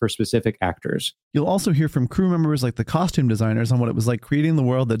scripts for specific actors. You'll also hear from crew members like the costume designers on what it was like creating the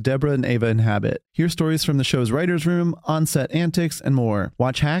world that Deborah and Ava inhabit. Hear stories from the show's writer's room, on-set antics, and more.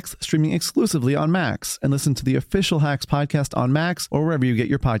 Watch Hacks streaming exclusively on Max, and listen to the official Hacks podcast on Max or wherever you get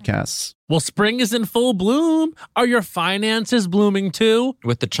your podcasts. Well, spring is in full bloom. Are your finances blooming too?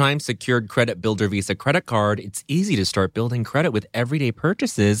 With the Chime Secured Credit Builder Visa credit card, it's easy to start building credit with everyday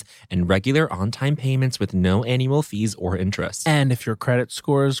purchases and regular on-time payments with no annual fees or interest. And if your credit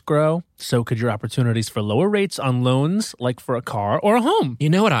scores grow, so could your opportunities for lower rates on loans, like for a car or a home. You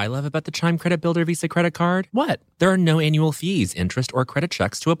know what I love about the Chime Credit Builder Visa credit card? What? There are no annual fees, interest, or credit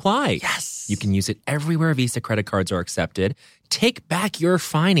checks to apply. Yes! You can use it everywhere Visa credit cards are accepted. Take back your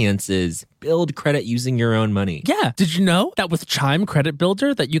finances. Build credit using your own money. Yeah. Did you know that with Chime Credit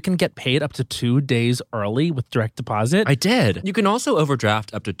Builder that you can get paid up to 2 days early with direct deposit? I did. You can also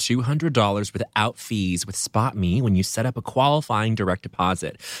overdraft up to $200 without fees with SpotMe when you set up a qualifying direct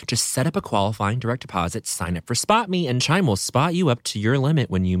deposit. Just set up a qualifying direct deposit, sign up for SpotMe, and Chime will spot you up to your limit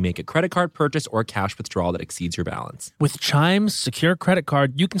when you make a credit card purchase or cash withdrawal that exceeds your balance. With Chime's secure credit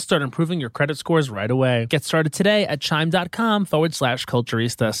card, you can start improving your credit scores right away. Get started today at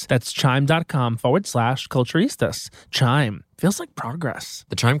chime.com/culturistas. That's chime.com/culturistas. Chime. Feels like progress.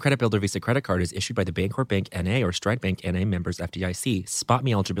 The Chime Credit Builder Visa credit card is issued by the Bancorp Bank N.A. or Stride Bank N.A. members FDIC.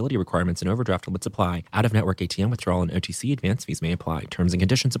 SpotMe eligibility requirements and overdraft limits apply. Out-of-network ATM withdrawal and OTC advance fees may apply. Terms and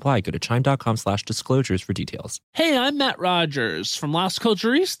conditions apply. Go to chime.com/disclosures for details. Hey, I'm Matt Rogers from Las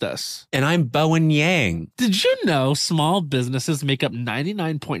Culturistas. And I'm Bowen Yang. Did you know small businesses make up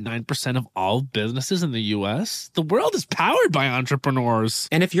 99.9% of all businesses in the U.S.? The world is powered by entrepreneurs.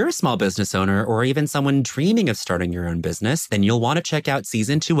 And if you're a small business owner or even someone dreaming of starting your own business, then you'll want to check out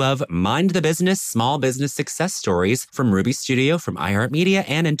season 2 of Mind the Business Small Business Success Stories from Ruby Studio, from iHeartMedia,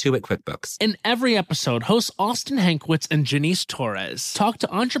 and Intuit QuickBooks. In every episode, hosts Austin Hankwitz and Janice Torres talk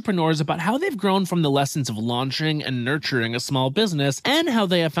to entrepreneurs about how they've grown from the lessons of launching and nurturing a small business and how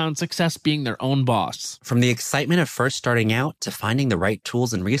they have found success being their own boss. From the excitement of first starting out to finding the right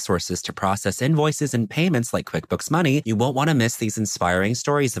tools and resources to process invoices and payments like QuickBooks Money, you won't want to miss these inspiring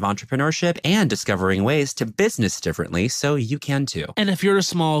stories of entrepreneurship and discovering ways to business differently so you can too. And if you're a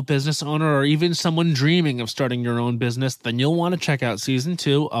small business owner or even someone dreaming of starting your own business, then you'll want to check out season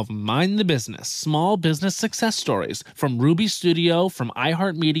 2 of Mind the Business Small Business Success Stories from Ruby Studio, from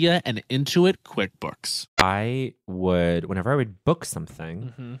iHeartMedia, and Intuit QuickBooks. I would, whenever I would book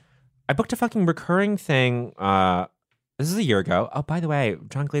something, I booked a fucking recurring thing. This is a year ago. Oh, by the way,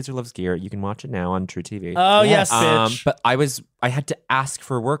 John Glazer Loves Gear. You can watch it now on True TV. Oh, yes, bitch. But I had to ask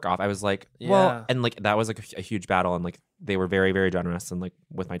for work off. I was like, well, and like that was like a huge battle, and like they were very, very generous and like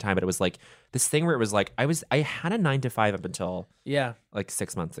with my time. But it was like this thing where it was like I had a 9 to 5 up until like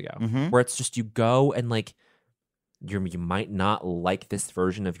 6 months ago, where it's just you go and like you might not like this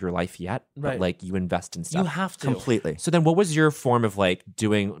version of your life yet, but like you invest in stuff. You have to. Completely. So then, what was your form of like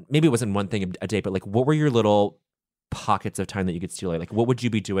doing? Maybe it wasn't one thing a day, but like what were your little pockets of time that you could steal? Like what would you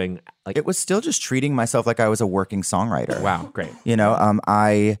be doing? Like It was still just treating myself like I was a working songwriter. Wow, great. You know,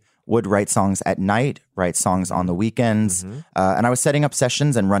 I would write songs at night, write songs on the weekends, and I was setting up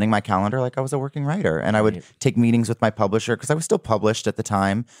sessions and running my calendar like I was a working writer. And I would take meetings with my publisher because I was still published at the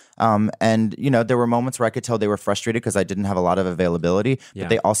time. And, you know, there were moments where I could tell they were frustrated because I didn't have a lot of availability, but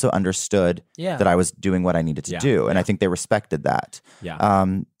they also understood that I was doing what I needed to do. And I think they respected that.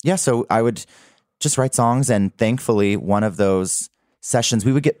 So I would just write songs, and thankfully one of those sessions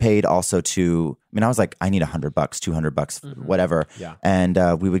we would get paid also to, I mean, I was like, I need $100, $200, whatever.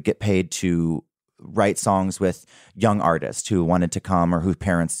 And we would get paid to write songs with young artists who wanted to come or whose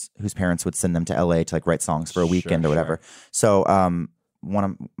parents would send them to LA to like write songs for a weekend or whatever. So one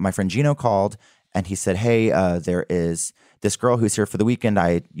of my friend Gino called and he said, hey, there is this girl who's here for the weekend.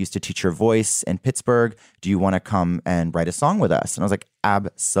 I used to teach her voice in Pittsburgh. Do you want to come and write a song with us? And I was like,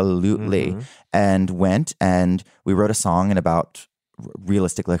 absolutely. And went, and we wrote a song in about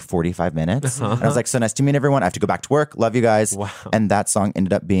realistically like 45 minutes. And I was like, so nice to meet everyone. I have to go back to work. Love you guys. Wow. And that song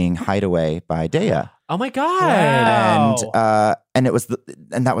ended up being Hideaway by Daya. Oh my God. And it was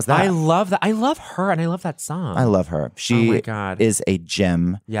and that was that. I love that. I love her and I love that song. I love her. She Oh my God. is a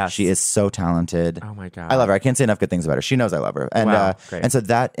gem. Yes. She is so talented. Oh my God. I love her. I can't say enough good things about her. She knows I love her. And Wow, great. and so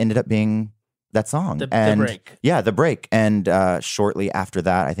that ended up being that song. The and break. Yeah, the break. And shortly after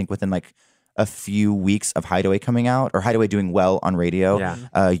that, I think within like a few weeks of Hideaway coming out, or Hideaway doing well on radio,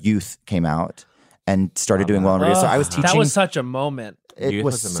 Youth came out and started doing well on radio. So I was teaching. That was such a moment. It Youth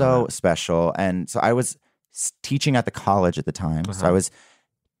was was a so moment. special. And so I was teaching at the college at the time. So I was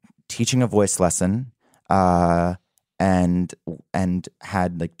teaching a voice lesson and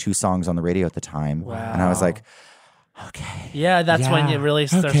had like 2 songs on the radio at the time. Wow. And I was like, okay. Yeah, that's when Yeah. it really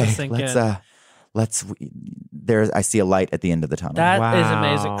starts to sink in. I see a light at the end of the tunnel. That is Wow.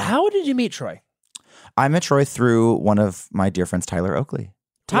 amazing. How did you meet Troy? I met Troy through one of my dear friends, Tyler Oakley.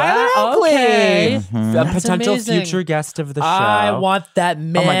 Tyler Wow, Oakley. okay. A That's potential amazing. future guest of the show. I want that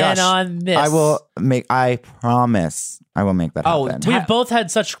man Oh my gosh. on this. I promise I will make that Oh, happen. We've both had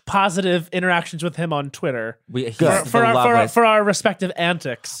such positive interactions with him on Twitter He's Good. the for loveliest. our respective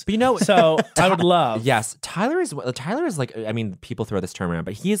antics. But you know, So I would love. yes, Tyler is like, I mean, people throw this term around,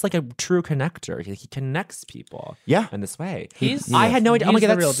 but he is like a true connector. He connects people. Yeah. In this way. I had no idea. Oh my he's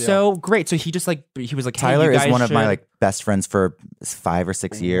God, the real that's deal. so great. So he just like, he was like, hey, Tyler you is guys one of my should- like best friends for 5 or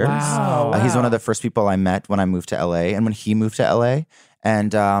 6 years. Wow. He's one of the first people I met when I moved to LA and when he moved to LA.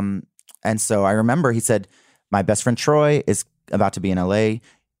 And so I remember he said, my best friend Troy is about to be in LA.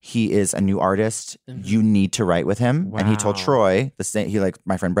 He is a new artist. You need to write with him. And he told Wow. Troy the same. He like,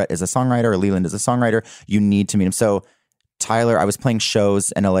 my friend Brett is a songwriter, or Leland is a songwriter. You need to meet him. So Tyler, I was playing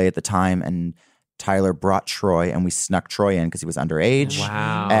shows in LA at the time, and Tyler brought Troy, and we snuck Troy in because he was underage.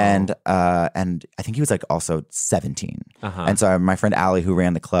 Wow. And I think he was like also 17. Uh-huh. And so my friend Allie, who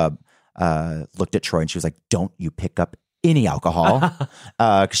ran the club, looked at Troy and she was like, "Don't you pick up any alcohol,"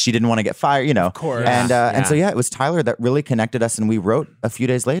 because she didn't want to get fired, you know. Of course. And so it was Tyler that really connected us, and we wrote a few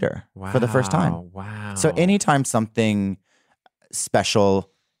days later for the first time. Wow. So anytime something special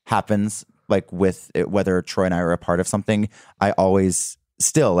happens, like with it, whether Troy and I are a part of something, I always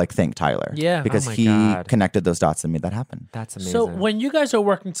still like thank Tyler. Yeah. Because Oh my he God. connected those dots and made that happen. That's amazing. So when you guys are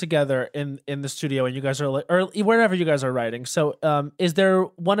working together in the studio and you guys are like, or wherever you guys are writing, so is there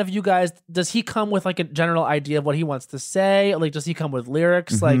one of you guys, does he come with like a general idea of what he wants to say? Like, does he come with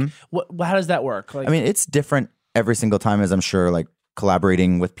lyrics? Like, how does that work? Like, I mean, it's different every single time, as I'm sure like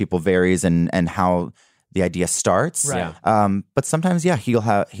collaborating with people varies and how the idea starts. Right. But sometimes, he will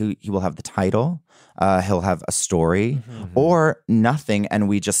have the title, he'll have a story or nothing, and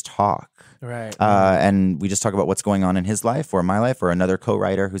we just talk. right. And we just talk about what's going on in his life or my life or another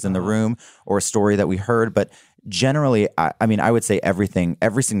co-writer who's in the room or a story that we heard. But generally, I mean, I would say every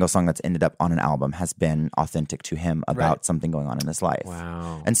single song that's ended up on an album has been authentic to him about something going on in his life.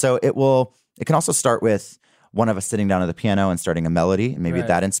 Wow. And so it can also start with one of us sitting down at the piano and starting a melody, and maybe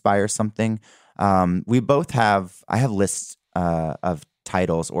that inspires something. I have lists of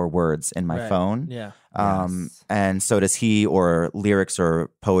titles or words in my phone. Yeah. And so does he, or lyrics or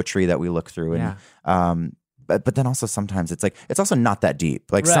poetry that we look through. And but then also sometimes it's also not that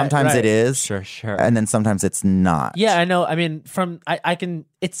deep. Like Right, sometimes right. it is, Sure. and then sometimes it's not. Yeah, I know. I mean,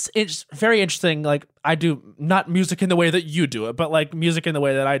 it's very interesting. Like, I do not music in the way that you do it, but like music in the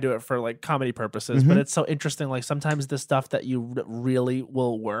way that I do it for like comedy purposes. But it's so interesting. Like sometimes the stuff that you really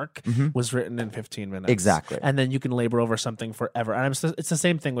will work was written in 15 minutes. Exactly. And then you can labor over something forever. And it's the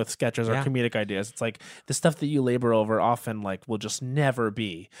same thing with sketches or comedic ideas. It's like the stuff that you labor over often like will just never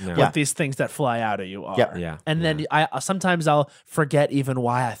be what these things that fly out of you are. Yeah. And then sometimes I'll forget even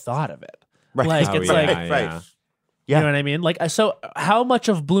why I thought of it. Right. Like Oh, it's yeah, like yeah. you know what I mean? Like, so how much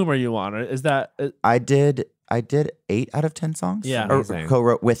of Bloom are you on? Is that I did 8 out of 10 songs. Yeah. Or Amazing.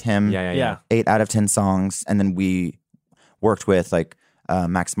 co-wrote with him. Yeah. 8 out of 10 songs, and then we worked with like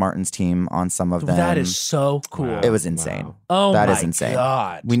Max Martin's team on some of them. that is so cool. Wow. It was insane. Oh That my is insane.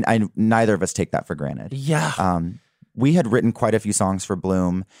 God. Neither of us take that for granted. Yeah. We had written quite a few songs for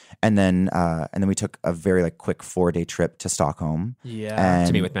Bloom, and then we took a very like quick 4-day trip to Stockholm. Yeah. And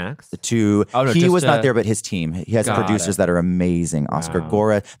To meet with Max? To Oh, no, he just was not to- there, but his team. He has Got producers it. that are amazing. Oscar Wow.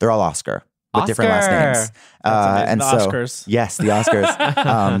 Gora. They're all Oscar with different last Oscar. names. amazing. And The so Oscars. yes, the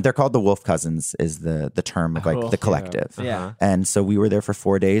Oscars. They're called the Wolf Cousins. Is the term of like Cool. the collective. Yeah. And so we were there for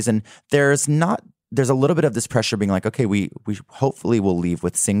 4 days, and there's a little bit of this pressure being like, okay, we hopefully will leave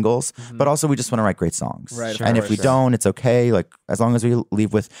with singles, but also we just want to write great songs. Right, of and if we course. don't, it's okay. Like as long as we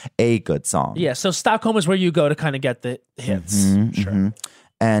leave with a good song. Yeah. So Stockholm is where you go to kind of get the hits. Sure.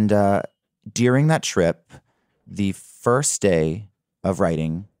 And during that trip, the first day of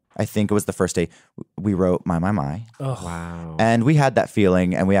writing. I think it was the first day we wrote My. Wow. And we had that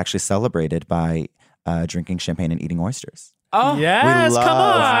feeling, and we actually celebrated by drinking champagne and eating oysters. Oh, Yes, come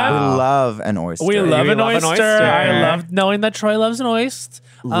on. We love an oyster. We love an love an oyster. oyster. I love knowing that Troy loves an oyster.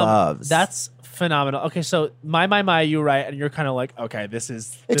 Loves. That's phenomenal. Okay, so my, you write, and you're kind of like, okay, this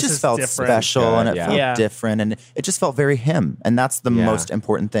is It this just is felt different. special, and it Yeah. felt Yeah. different, and it just felt very him, and that's the Yeah. most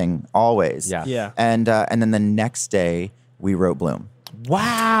important thing always. Yeah. Yeah. And then the next day we wrote Bloom,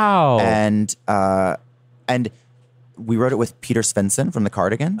 Wow. and we wrote it with Peter Svensson from the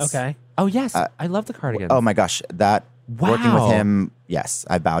Cardigans. Okay. Oh yes, I love the Cardigans. Oh my gosh, that working with Wow. him, yes,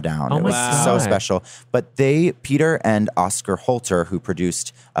 I bow down. Oh It my was God. so special. But Peter and Oscar Holter, who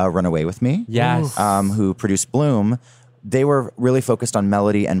produced Run Away With Me, Yes. who produced Bloom, they were really focused on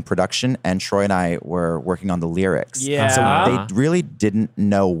melody and production, and Troy and I were working on the lyrics. Yeah. So Uh-huh. they really didn't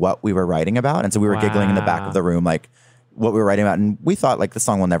know what we were writing about, and so we were giggling in the back of the room, like what we were writing about, and we thought like the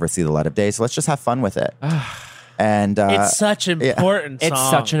song will never see the light of day, so let's just have fun with it. And It's such an important song. It's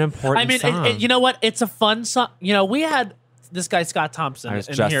such an important I mean, song. you know what? It's a fun song. You know, we had this guy, Scott Thompson, I was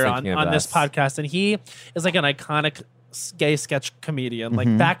in just here thinking of on this this. podcast, and he is like an iconic gay sketch comedian,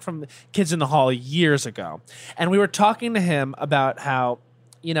 like back from Kids in the Hall years ago. And we were talking to him about how,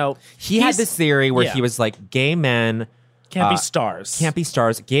 you know, he had he's- this theory where yeah, he was like, gay men can't be stars. can't be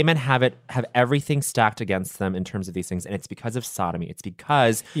stars. Gay men have everything stacked against them in terms of these things, and it's because of sodomy. It's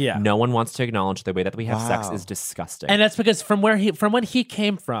because Yeah. no one wants to acknowledge the way that we have sex Wow. is disgusting. And that's because from when he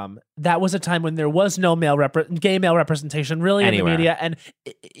came from, that was a time when there was no gay male representation really Anywhere. in the media, and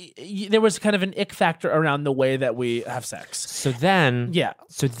there was kind of an ick factor around the way that we have sex. so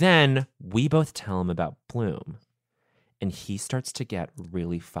then we both tell him about Bloom, and he starts to get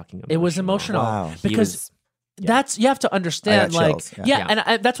really fucking emotional. It was emotional Wow. He because was- that's you have to understand. I got Like, chills. yeah,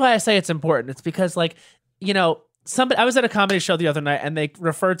 and that's why I say it's important. It's because, like, you know, I was at a comedy show the other night, and they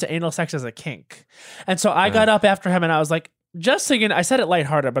referred to anal sex as a kink, and so I got up after him, and I was like, just singing. I said it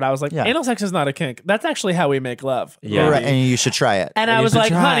lighthearted, but I was like, Yeah. anal sex is not a kink. That's actually how we make love. Yeah. Right, and you should try it. And You I was should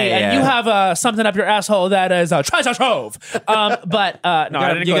like, try honey, it. and you have something up your asshole that is treasure trove. But no,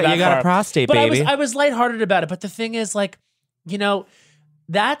 I didn't you go that got far. a prostate, but baby. I was lighthearted about it. But the thing is, like, you know,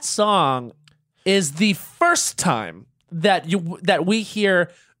 that song is the first time that we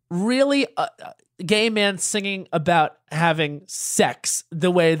hear really gay man singing about having sex the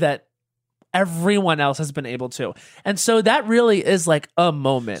way that everyone else has been able to. And so that really is like a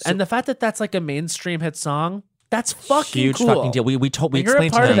moment. And the fact that that's like a mainstream hit song, that's fucking huge cool. fucking deal. We And you're a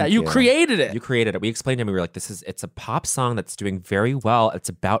explained part to of him. that. You created it. You created it. We explained to him. We were like, it's a pop song that's doing very well. It's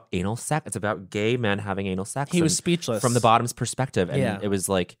about anal sex. It's about gay men having anal sex. He was and speechless. from the bottom's perspective. And Yeah. it was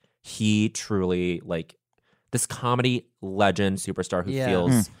like, he truly, like, this comedy legend superstar who Yeah.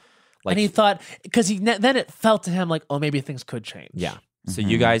 feels like, and he thought, because then it felt to him like, oh, maybe things could change. yeah. So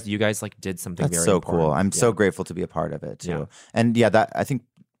you guys like did something That's very so important. cool. I'm so Yeah. grateful to be a part of it too. Yeah. And yeah, that I think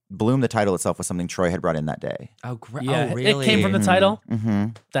Bloom, the title itself, was something Troy had brought in that day. Oh, great. Yeah, Oh, really? it came from the title. Mm-hmm.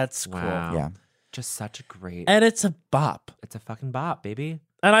 That's Wow. cool. Yeah. Just such a great. And it's a bop. It's a fucking bop, baby.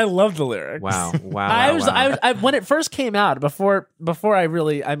 And I love the lyrics. Wow. Wow. I wow, was, wow. I when it first came out, before I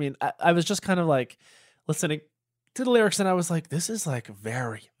really, I mean, I was just kind of like listening to the lyrics, and I was like, this is like a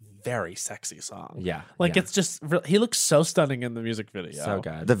very, very sexy song. Yeah. Like yeah. it's just, he looks so stunning in the music video. so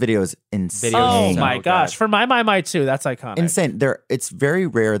good. The video is insane. Oh so my good. gosh. For My too. That's iconic. Insane. It's very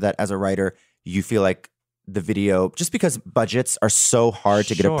rare that as a writer you feel like the video, just because budgets are so hard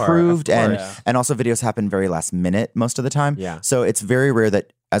to get Sure, of approved, and course. and also videos happen very last minute most of the time. Yeah. So it's very rare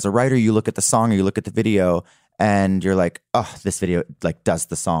that as a writer you look at the song or you look at the video and you're like, oh, this video like does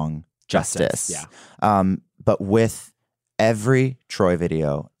the song justice. Yeah. But with every Troy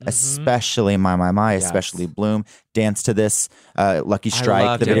video, especially My, Yes. especially Bloom, Dance to This, Lucky Strike,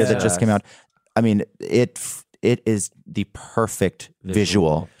 love the video Dance to that just This. came out. I mean, it is the perfect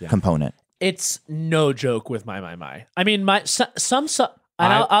visual yeah. component. It's no joke with My. I mean, and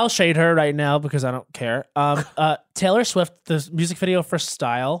I'll shade her right now because I don't care. Taylor Swift, the music video for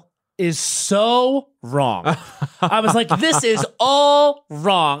Style is so wrong. I was like, this is all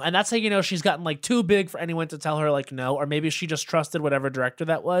wrong. And that's how you know she's gotten like too big for anyone to tell her like no, or maybe she just trusted whatever director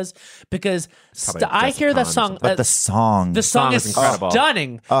that was, because Probably I Jessica hear that Collins or song. something. But the song, The song song is is incredible.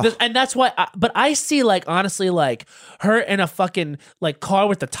 stunning. And that's why, but I see like, honestly, like her in a fucking like car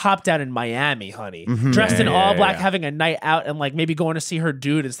with the top down in Miami, honey, dressed in all black, having a night out and like maybe going to see her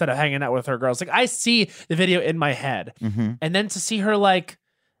dude instead of hanging out with her girls. Like I see the video in my head. And then to see her like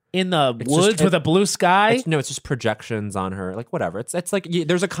in the woods just- with a blue sky. It's just projections on her, like whatever. It's like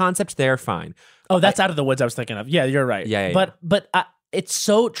there's a concept there, fine. Oh, that's Out of the Woods I was thinking of. Yeah, you're right. Yeah, yeah, But it's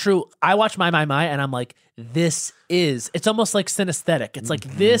so true. I watch My and I'm like, it's almost like synesthetic. It's like,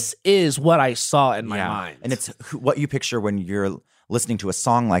 this is what I saw in my mind. And it's what you picture when you're listening to a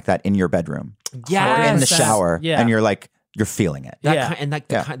song like that in your bedroom. Yes. Or in the shower. Yeah. And you're feeling it. And like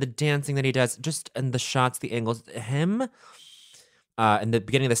the dancing that he does, just and the shots, the angles, him in the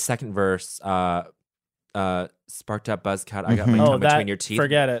beginning of the second verse, sparked up buzzcut, I got my tongue between your teeth.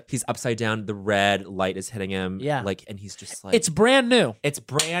 Forget it. He's upside down, the red light is hitting him. Yeah. Like, and he's just like, It's brand new. it's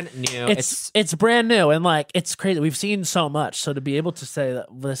brand new. It's brand new, and like it's crazy. We've seen so much, so to be able to say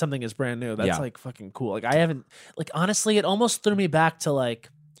that something is brand new, that's like fucking cool. Like I haven't, like honestly, it almost threw me back to like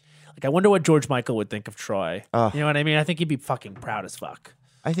I wonder what George Michael would think of Troy. You know what I mean? I think he'd be fucking proud as fuck.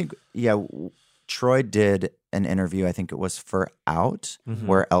 I think, Troy did an interview, I think it was for Out,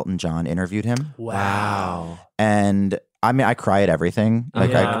 where Elton John interviewed him. wow. And I mean, I cry at everything.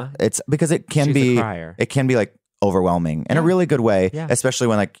 Like it's because it can She's a be crier. it can be like overwhelming in a really good way, Yeah. especially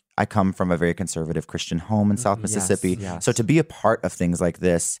when like I come from a very conservative Christian home in South Mississippi. yes. So to be a part of things like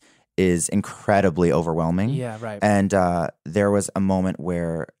this is incredibly overwhelming. Yeah, right. And there was a moment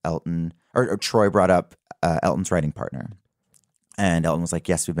where Troy brought up Elton's writing partner. And Elton was like,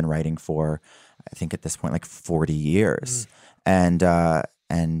 yes, we've been writing for, I think at this point, like 40 years. And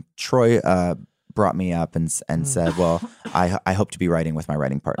Troy brought me up and said, well, I hope to be writing with my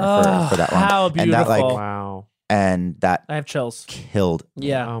writing partner for that long. How beautiful. And that, Wow. and that I have chills. killed.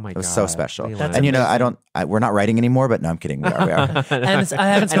 Yeah. Oh my It god. was so special. We That's love And it. we're not writing anymore, but no, I'm kidding. We are. And I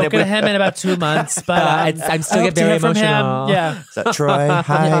haven't spoken to him in about 2 months, but I'm still I get hope to very hear from him. emotional. Yeah. Is that Troy?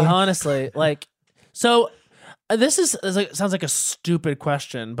 Hi. Yeah, honestly, like, so this is like, sounds like a stupid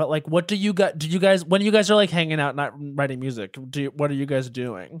question, but like, what do you guys when you guys are like hanging out, not writing music? What are you guys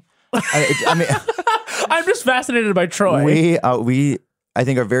doing? I mean, I'm just fascinated by Troy. we I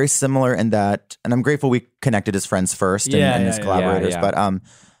think are very similar in that, and I'm grateful we connected as friends first and as collaborators. yeah.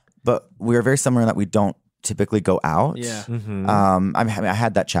 But we are very similar in that we don't typically go out. Yeah. I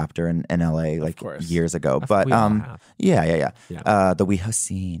had that chapter in LA like course. years ago, but we all have. yeah. Yeah. The WeHo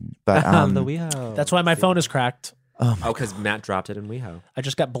scene, but the WeHo. That's why my phone is cracked. Oh, because Matt dropped it in WeHo. I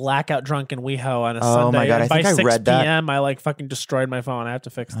just got blackout drunk in WeHo on a Oh Sunday. my God, and I by think I 6 read that. p.m. I like fucking destroyed my phone. I have to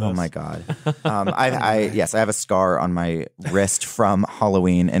fix this. Oh my God. I have a scar on my wrist from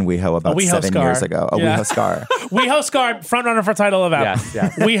Halloween in WeHo about WeHo 7 scar. years ago. A Yeah. WeHo scar. WeHo Scar, front runner for title of app.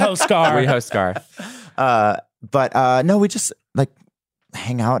 Yes. WeHo Scar. WeHo scar. But no, we just like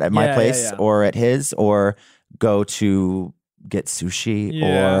hang out at my Yeah, place yeah. or at his, or go to get sushi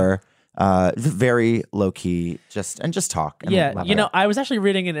Yeah. or very low key, just talk. And Yeah, laugh you it know, up. I was actually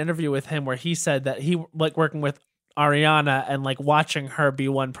reading an interview with him where he said that he like working with Ariana and like watching her be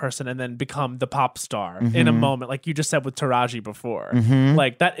one person and then become the pop star in a moment, like you just said with Taraji before.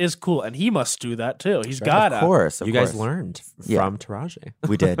 Like that is cool, and he must do that too. He's got of course. You guys learned Yeah. from Taraji.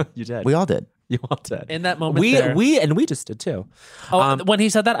 We did. You did. We all did. You all did. in that moment. we there. we just did too. when he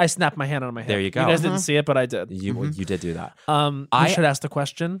said that, I snapped my hand on my head. There you go. You guys didn't see it, but I did. You did do that. I should ask the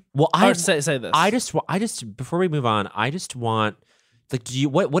question. Well, Or say this. I just before we move on, I just want like, do you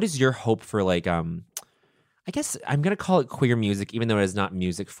what is your hope for like I guess I'm gonna call it queer music, even though it is not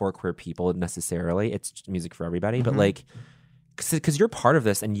music for queer people necessarily. It's just music for everybody, but like, because you're part of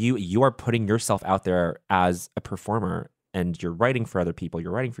this and you are putting yourself out there as a performer, and you're writing for other people,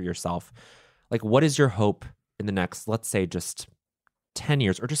 you're writing for yourself. Like, what is your hope in the next, let's say, just 10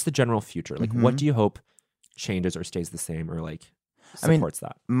 years or just the general future? Like, what do you hope changes or stays the same or like supports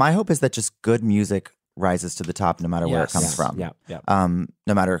that? My hope is that just good music rises to the top no matter where it comes from. Yeah.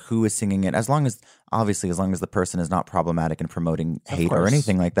 No matter who is singing it, as long as the person is not problematic and promoting hate or course.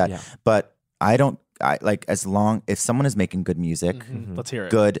 anything like that. Yeah. But if someone is making good music, Let's hear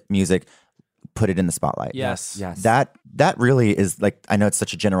it. good music, put it in the spotlight. Yes. Yes. That really is like, I know it's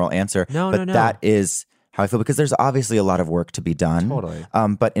such a general answer, No, but no. that is how I feel, because there's obviously a lot of work to be done. Totally.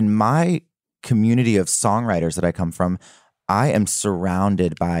 But in my community of songwriters that I come from, I am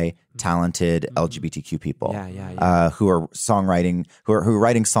surrounded by talented LGBTQ people who are songwriting, who are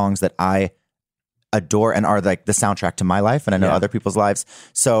writing songs that I adore and are like the soundtrack to my life, and I know other people's lives.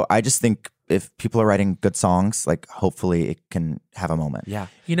 So I just think if people are writing good songs, like hopefully it can have a moment. Yeah.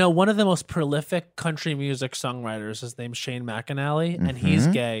 You know, one of the most prolific country music songwriters, his name's Shane McAnally, and he's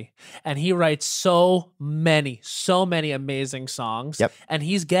gay. And he writes so many amazing songs. Yep. And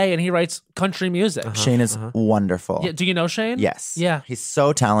he's gay and he writes country music. Shane is wonderful. Yeah, do you know Shane? Yes. Yeah. He's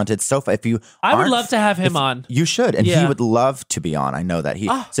so talented. So if you I would aren't- love to have him on. You should, and he Yeah. would love to be on. I know that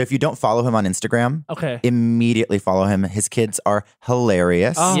So if you don't follow him on Instagram, Okay. immediately follow him. His kids are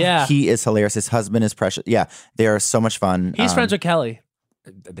hilarious. Yeah. He is hilarious. His husband is precious. Yeah, they are so much fun. He's friends with Kelly.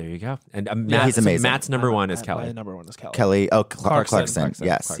 There you go. And Yeah, he's amazing. Matt's number one is Kelly. My number one is Kelly. Kelly. Oh, Clarkson. Clarkson.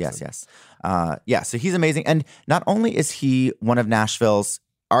 Yes. Yeah. So he's amazing, and not only is he one of Nashville's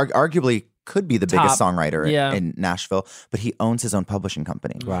arguably could be the biggest songwriter in Nashville, but he owns his own publishing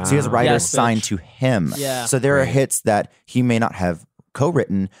company. Wow. So he has writers Yes, signed bitch. to him. Yeah. So there are hits that he may not have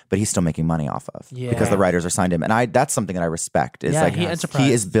co-written, but he's still making money off of because the writers are signed to him. And that's something that I respect. Is like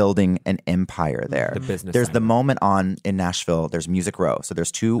he is building an empire there. The business There's side the of it. moment in Nashville. There's Music Row. So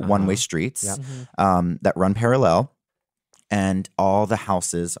there's two one-way streets that run parallel. And all the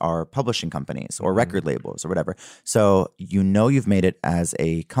houses are publishing companies or record labels or whatever. So you've made it as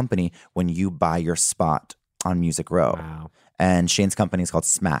a company when you buy your spot on Music Row. Wow. And Shane's company is called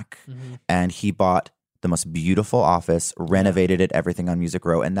Smack. And he bought the most beautiful office, renovated it, everything on Music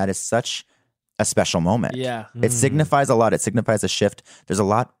Row. And that is such a special moment. Yeah. It signifies a lot. It signifies a shift. There's a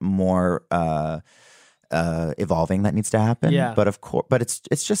lot more evolving that needs to happen. Yeah. But of course, but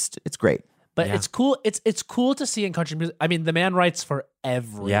it's great. But it's cool. It's cool to see in country music. I mean, the man writes for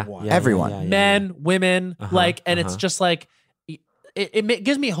everyone. Everyone. Men, women, it's just like it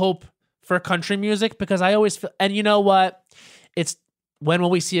gives me hope for country music because I always feel, and you know what? It's when will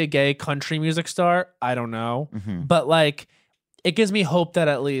we see a gay country music star? I don't know. But like it gives me hope that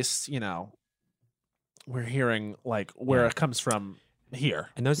at least, we're hearing like where it comes from here.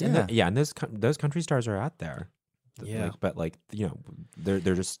 And those those country stars are out there. Yeah. But they're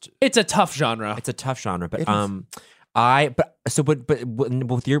just It's a tough genre. it's a tough genre. But It is. but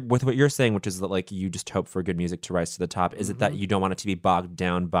with what you're saying, which is that like you just hope for good music to rise to the top, is it that you don't want it to be bogged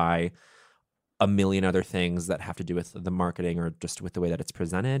down by a million other things that have to do with the marketing or just with the way that it's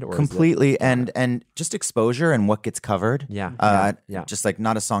presented, or Completely, and just exposure and what gets covered. Yeah. Just like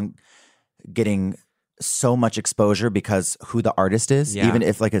not a song getting so much exposure because who the artist is, Yeah. even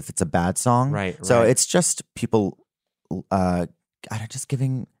if it's a bad song. Right, So right. it's just people just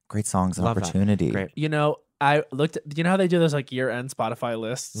giving great songs an Love that. opportunity. Great. I looked at, how they do those like year-end Spotify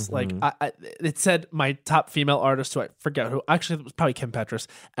lists? Like it said my top female artist, who I forget who, actually it was probably Kim Petras.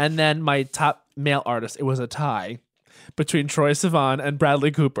 And then my top male artist, it was a tie between Troye Sivan and Bradley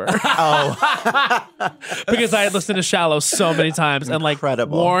Cooper. Because I had listened to Shallow so many times and like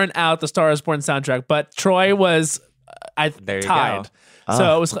Incredible. worn out the Star is Born soundtrack. But Troy was There you tied. go.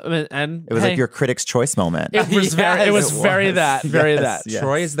 So it was, and It was like your Critics' Choice moment. It was very. It was very that. Very that. Yes.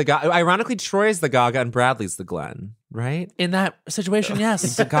 Troy is the Gaga. Ironically, Troy is the Gaga and Bradley's the Glenn, right? In that situation,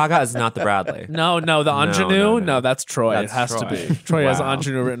 yes. The Gaga is not the Bradley. No, the ingenue. No, that's Troy. That's it has Troy. to be. Troy has Wow.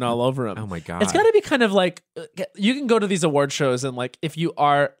 ingenue written all over him. Oh my God. It's got to be kind of like you can go to these award shows and like if you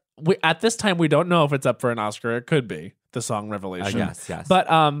are at this time we don't know if it's up for an Oscar. It could be the song Revelation. Yes. But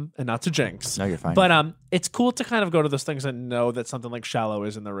and not to jinx. No, you're fine. But it's cool to kind of go to those things and know that something like Shallow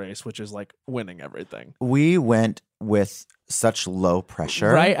is in the race, which is like winning everything. We went with such low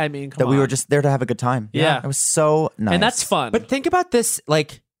pressure, Right? I mean, come that we were on. just there to have a good time. Yeah. It was so nice. And that's fun. But think about this,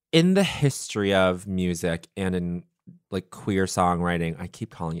 like in the history of music and in like queer songwriting. I keep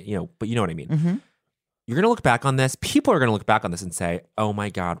calling it, but you know what I mean. Mm-hmm. You're gonna look back on this. People are gonna look back on this and say, "Oh my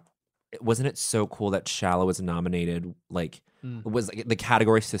God, wasn't it so cool that Shallow was nominated? Like, it was like the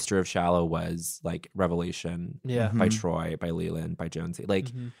category sister of Shallow was like Revelation, Yeah. by Troy, by Leland, by Jonesy.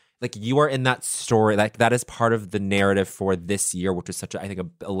 Like you are in that story. Like that is part of the narrative for this year, which is such I think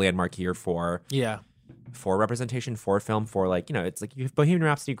a landmark year for representation, for film, for like it's like you have Bohemian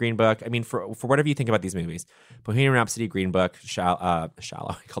Rhapsody, Green Book. I mean, for whatever you think about these movies, Bohemian Rhapsody, Green Book, Shallow. I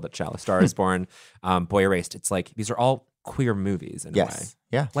called it Shallow. Star is Born, Boy Erased. It's like these are all queer movies in a way. Yes.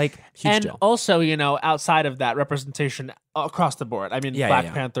 Yeah. Like huge And deal. also, outside of that, representation across the board. I mean,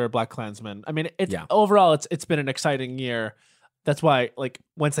 Black Panther, Black Klansman. I mean, overall, it's been an exciting year. That's why, like,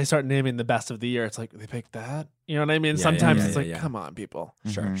 once they start naming the best of the year, it's like they picked that. You know what I mean? Yeah, Sometimes yeah, it's yeah, like, yeah. come on, people.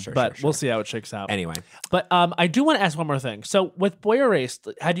 Sure. But we'll see how it shakes out. Anyway, But I do want to ask one more thing. So with Boy Erased,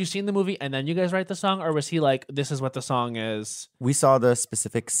 had you seen the movie and then you guys write the song, or was he like, this is what the song is? We saw the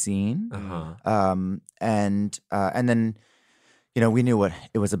specific scene, and then we knew what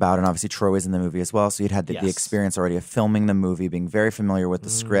it was about, and obviously Troy was in the movie as well, so you'd had the Yes. experience already of filming the movie, being very familiar with the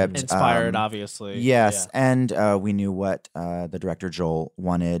script, Inspired, obviously. Yes, and we knew what the director Joel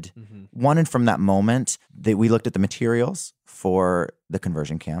wanted from that moment. We looked at the materials for the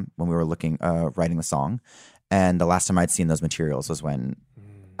conversion camp when we were writing the song, and the last time I'd seen those materials was when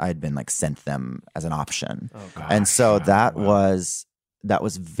I'd been like sent them as an option, and so that was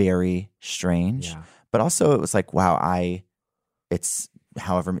very strange. Yeah. But also it was like, wow, it's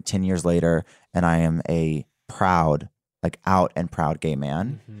however 10 years later, and I am a proud, like out and proud gay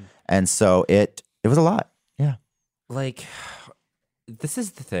man, and so it was a lot. Yeah. like this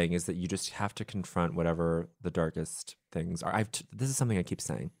is the thing, is that you just have to confront whatever the darkest things are. This is something I keep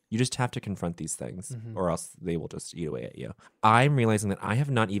saying. You just have to confront these things, or else they will just eat away at you. I'm realizing that I have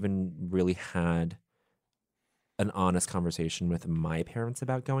not even really had an honest conversation with my parents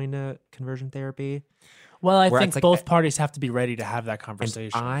about going to conversion therapy. Well, I Where think it's like- both parties have to be ready to have that And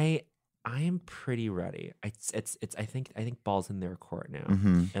conversation. I am pretty ready. It's I think balls in their court now,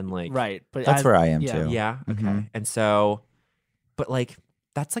 and like right, but That's where I am yeah. too. yeah, okay. Mhm. And so, but like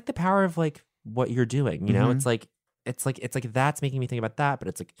that's like the power of like what you're doing. You know, Mhm. it's like that's making me think about that. But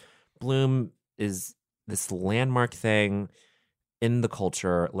it's like Bloom is this landmark thing in the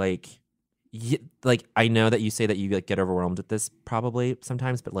culture. Like I know that you say that you like get overwhelmed at this probably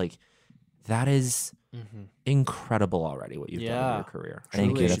sometimes, but like that is incredible already what you've done in Yeah. your career.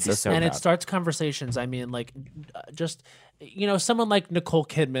 Thank Truly, you. should That's be so And it proud. starts conversations. I mean, like, just someone like Nicole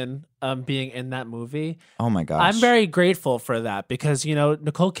Kidman being in that movie. Oh my gosh. I'm very grateful for that because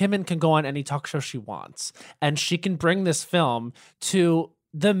Nicole Kidman can go on any talk show she wants, and she can bring this film to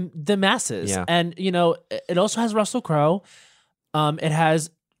the masses. Yeah. And it also has Russell Crowe. It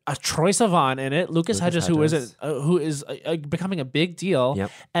has a Troye Sivan in it, Lucas Hedges, who is becoming a big deal,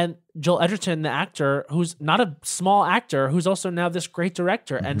 Yep. and Joel Edgerton, the actor, who's not a small actor, who's also now this great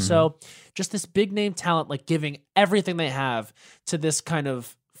director. And so, just this big name talent, like giving everything they have to this kind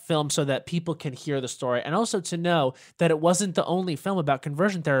of film, so that people can hear the story, and also to know that it wasn't the only film about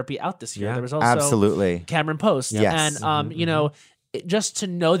conversion therapy out this year. Yeah. There was also Absolutely. Cameron Post, Yes. and just to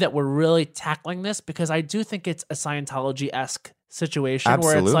know that we're really tackling this, because I do think it's a Scientology-esque situation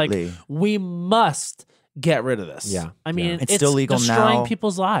where it's Absolutely. like, we must get rid of this. Yeah. I mean, It's still legal destroying now.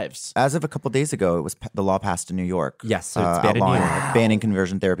 people's lives. As of a couple days ago, it was the law passed in New York. Yes, so it's banned in New outlawing- York. banning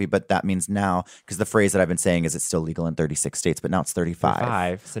conversion therapy. But that means now, because the phrase that I've been saying is it's still legal in 36 states, but now it's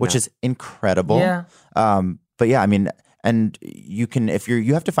 35, So which now- is incredible. Yeah. But yeah, I mean, and you can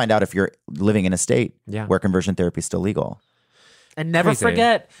you have to find out if you're living in a state Yeah. where conversion therapy is still legal. And never Crazy.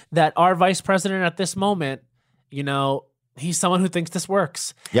 forget that our vice president at this moment, he's someone who thinks this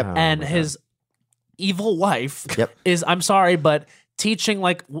works. Yep. And my his evil wife Yep. is, I'm sorry, but teaching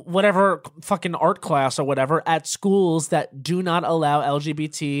like whatever fucking art class or whatever at schools that do not allow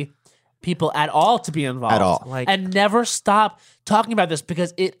LGBT people at all to be involved. At all. Like- and never stop talking about this,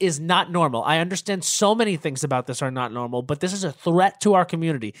 because it is not normal. I understand so many things about this are not normal, but this is a threat to our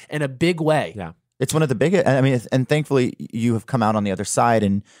community in a big way. Yeah. It's one of the biggest. I mean, and thankfully you have come out on the other side,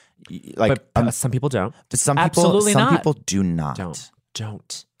 and like But some people don't. some absolutely people, some not. people do not.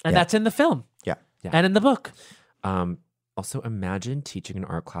 Don't. And Yeah. that's in the film Yeah. and in the book. Also, imagine teaching an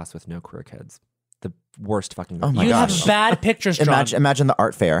art class with no queer kids. The worst fucking. Oh my You gosh. have bad pictures drawn. Imagine the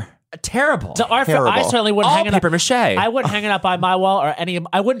art fair. Terrible. The art fair, I Terrible. certainly wouldn't All hang it paper up. mache. I wouldn't hang it up on my wall or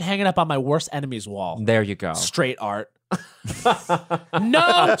I wouldn't hang it up on my worst enemy's wall. There you go. Straight art.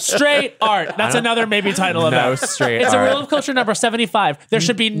 No straight art. That's another maybe title of No it. straight It's art. a rule of culture number 75. There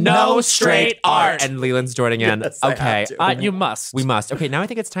should be no straight art. And Leland's joining in. Yes, I Okay. have to. You must. We must. Okay, now I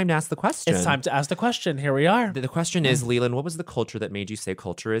think it's time to ask the question. It's time to ask the question. Here we are. The question is, Leland, what was the culture that made you say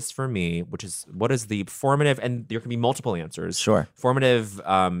culture is for me? Which is, what is the formative, and there can be multiple answers. Sure. Formative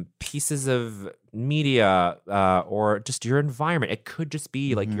pieces of media or just your environment. It could just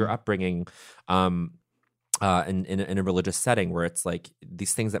be like your upbringing in a religious setting where it's like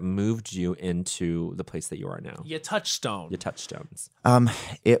these things that moved you into the place that you are now. You touchstone. Your touchstones.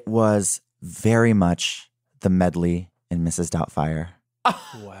 It was very much the medley in Mrs. Doubtfire,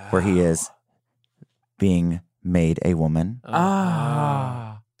 Wow. where he is being made a woman.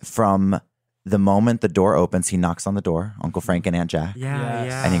 From the moment the door opens, he knocks on the door, Uncle Frank and Aunt Jack. Yeah, Yes.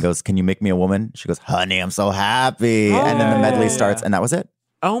 yeah. And he goes, "Can you make me a woman?" She goes, "Honey, I'm so happy." And then the medley starts, and that was it.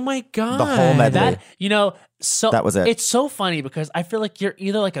 Oh my God. The whole medley. That was it. It's so funny because I feel like you're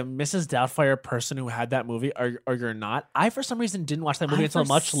either like a Mrs. Doubtfire person who had that movie, or you're not. I for some reason didn't watch that movie until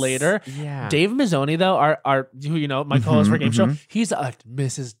much later. Yeah. Dave Mazzoni though, our who my co-host for Game Show, he's a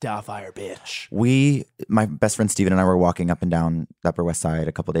Mrs. Doubtfire bitch. My best friend Steven and I were walking up and down the Upper West Side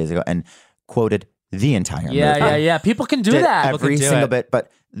a couple days ago and quoted the entire movie. Yeah. People can do Did that. every do single it. bit, but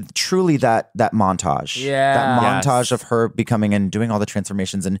truly that montage, Yeah. that montage Yes. of her becoming and doing all the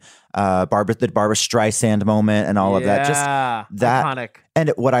transformations and the Barbara Streisand moment and all of that, just that iconic.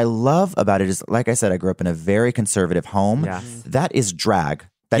 And what I love about it is, like I said, I grew up in a very conservative home. Yes. That is drag.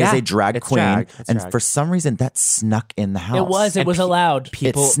 That is Yeah, a drag it's queen, drag. It's and drag. for some reason that snuck in the house. It was And allowed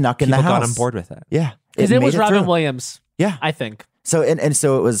People snuck in the people got house. on board with it. yeah, because it made was Robin through. Williams. Yeah, I think. so and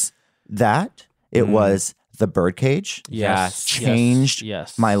so it was that. It was The Birdcage. Yes. Changed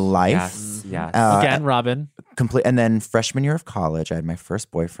Yes. my life. Yes. Yes. Again, Robin. Complete. And then freshman year of college, I had my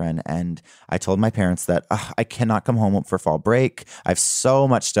first boyfriend, and I told my parents that I cannot come home for fall break. I have so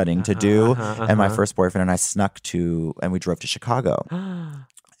much studying to do. And my first boyfriend and I and we drove to Chicago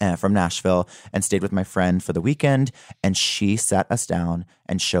from Nashville and stayed with my friend for the weekend. And she sat us down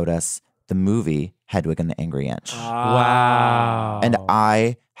and showed us the movie Hedwig and the Angry Inch. Wow. And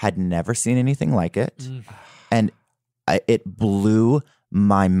I had never seen anything like it. And it blew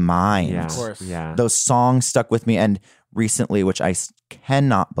my mind. Yeah. Of course. Yeah. Those songs stuck with me. And recently, which I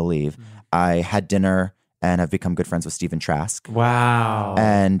cannot believe, I had dinner and have become good friends with Stephen Trask. Wow.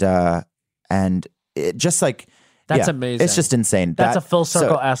 And it just like That's amazing. It's just insane. That's a full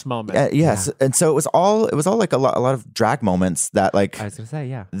circle ass moment. Yes, and so it was all like a lot of drag moments that like I was gonna say,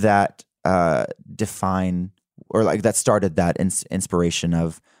 yeah, that define or like that started that inspiration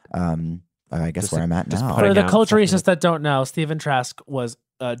of I guess where I'm at now. For the out culturalists that don't know, Stephen Trask was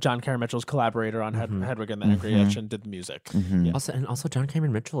John Cameron Mitchell's collaborator on Hedwig and the Angry Inch and did the music. Yeah. Also John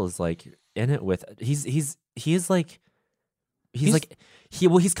Cameron Mitchell is like in it with he's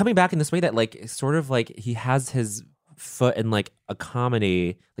coming back in this way that like sort of like he has his foot in like a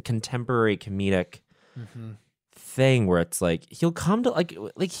comedy, the contemporary comedic thing where it's like he'll come to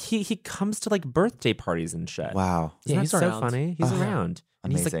like he comes to like birthday parties and shit. Wow. Isn't that he's so around. funny? He's around.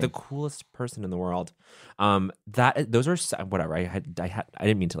 And he's like Amazing. the coolest person in the world. Those are whatever. I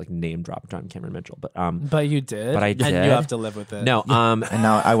didn't mean to like name drop John Cameron Mitchell, but But you did. But I And did. you have to live with it. no, And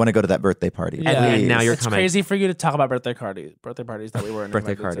now I want to go to that birthday party. Yeah. and now you're it's coming. crazy for you to talk about birthday parties that we weren't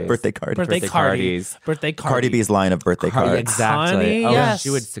Birthday invited to. parties. Birthday party. Birthday Birthday cardi. parties. Birthday cardi. Cardi B's line of birthday cards. Exactly. Honey, Oh, yes. she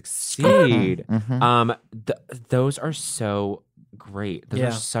would succeed. Mm-hmm. Those are so great. Those Yeah.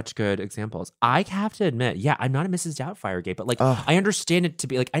 are such good examples. I have to admit, yeah, I'm not a Mrs. Doubtfire gay, but like I understand it to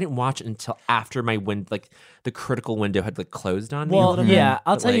be like I didn't watch it until after my the critical window had like closed on me. a Well, little bit. yeah,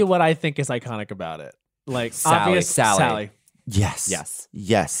 I'll But, tell you like, what I think is iconic about it. Like Sally. Sally. Yes. Yes.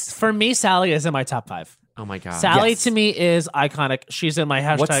 Yes. For me, Sally is in my top 5. Oh my god. Sally Yes. to me is iconic. She's in my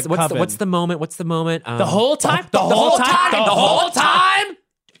hashtag coven. What's the moment? What's the moment? The whole time? The whole time?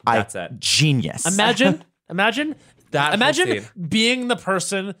 That's it. Genius. Imagine That whole imagine scene. being the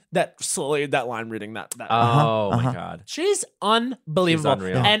person that slowly that line reading that. Oh my god. She's unbelievable.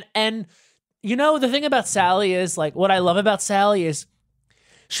 She's unreal. And you know the thing about Sally is like what I love about Sally is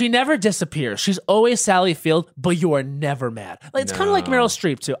she never disappears. She's always Sally Field, but you are never mad. Like it's kind of like Meryl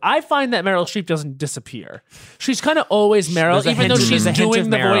Streep too. I find that Meryl Streep doesn't disappear. She's kind of always Meryl, There's a even though hint- she's there's a hint doing of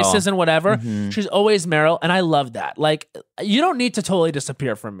the Meryl. voices and whatever. She's always Meryl, and I love that. Like you don't need to totally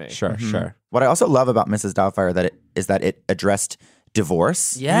disappear from me. Sure, sure. What I also love about Mrs. Doubtfire is that it addressed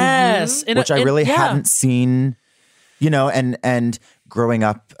divorce, Yes, which I really hadn't seen. You know, and growing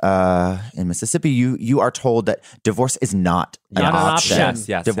up in Mississippi, you are told that divorce is not an Not an option. option.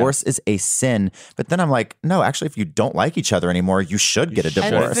 Yes, Divorce is a sin. But then I'm like, no, actually, if you don't like each other anymore, you should get a should.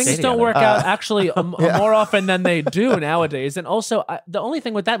 And divorce. things Stay don't together. work out actually more often than they do nowadays. And also, the only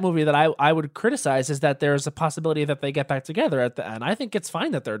thing with that movie that I would criticize is that there's a possibility that they get back together at the end. I think it's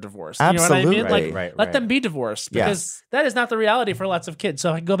fine that they're divorced. You know what I mean? Absolutely. Like, Right, let them be divorced because Yes. that is not the reality for lots of kids.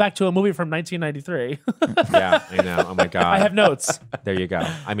 So I can go back to a movie from 1993. Yeah, I know. Oh my god. I have notes. There you go.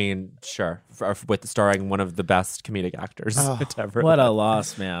 I mean, sure. With starring one of the best comedic actors to ever. What a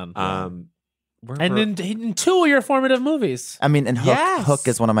loss, man. We're- in 2 of your formative movies. I mean, and Hook, Yes. Hook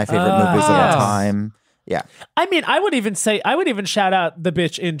is one of my favorite movies of all yes. time. Yeah. I mean, I would even shout out the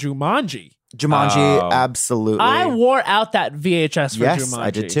bitch in Jumanji. Jumanji, Oh. absolutely. I wore out that VHS for yes, Jumanji. I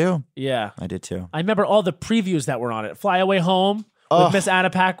did too. Yeah. I did too. I remember all the previews that were on it. Fly Away Home with Miss Anna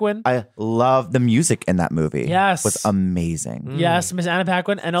Paquin. I love the music in that movie. Yes. was amazing. Yes, Miss Anna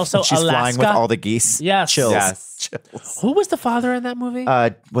Paquin. And also She's Alaska. flying with all the geese. Yes. Chills. Yes. Chills. Who was the father in that movie?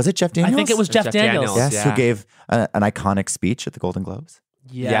 Was it Jeff Daniels? I think it was Jeff Jeff Daniels. Daniels. Yes, Yeah. who gave an iconic speech at the Golden Globes.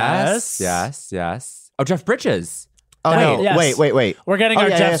 Yes. Yes. Oh, Jeff Bridges. Oh, no. Yes. Wait. We're getting Oh, our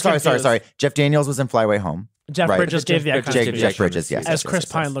yeah, Jeffs Sorry. confused. Jeff Daniels was in Fly Away Home. Jeff Right. Bridges gave the iconic speech. Jeff Bridges, yes. As Chris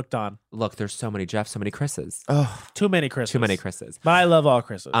Pine looked on. Look, there's so many Jeffs, so many Chris's. Too many Chris's. Too many Chris's. But I love all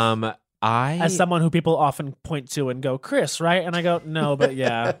Chris's. As someone who people often point to and go, Chris, right? And I go, no, but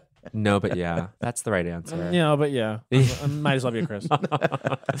yeah. No, but yeah, that's the right answer. No, but yeah. I might as well be a Chris.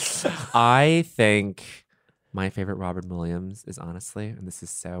 I think my favorite Robin Williams is honestly, and this is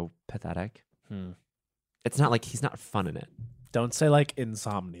so pathetic. It's not like he's not fun in it. Don't say like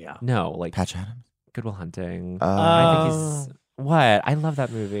Insomnia. No, like Patch Adams. Good Will Hunting. Oh. I think he's what? I love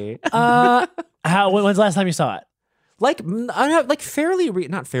that movie. When's the last time you saw it?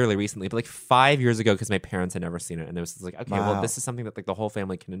 not fairly recently, but like 5 years ago, because my parents had never seen it, and it was like, okay, well, Wow. this is something that like the whole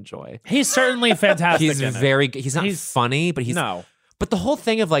family can enjoy. He's certainly fantastic. He's in it. very good. He's not funny, but he's no. But the whole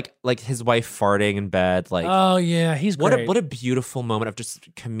thing of like his wife farting in bed, like Oh yeah, he's great. what a beautiful moment of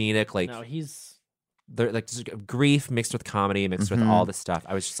just comedic, like No, he's there, like just grief mixed with comedy, mixed with all this stuff.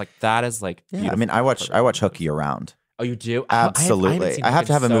 I was just like, that is like Yeah, I beautiful mean, I watch Hook year round. Oh, you do? Absolutely. I have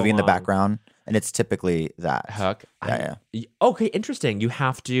to have a movie in the background. background, and it's typically that. Hook. Yeah. Okay, interesting. You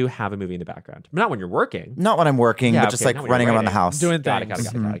have to have a movie in the background. Not when you're working. Not when I'm working, Yeah, but just okay, like not when running you're around the writing. house. doing Got it, things.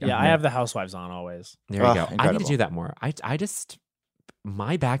 got it, got it, got it, got it. Yeah, I have the Housewives on always. There you Ugh, go. I need incredible. to do that more. I just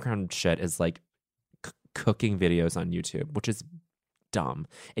my background shit is like cooking videos on YouTube, which is dumb.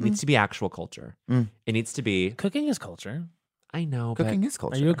 It needs to be actual culture. It needs to be. Cooking is culture. I know, Cooking but is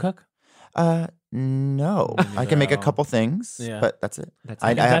culture. Are you a cook? No. I can make a couple things, Yeah. but that's it. That's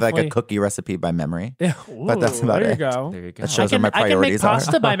I it. have like a Definitely- cookie recipe by memory. Yeah, But that's about there it. you go. there you go. That shows where my I can make priorities are.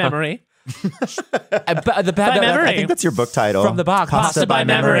 pasta by memory. But the By memory. I think that's your book title. From the box. Pasta by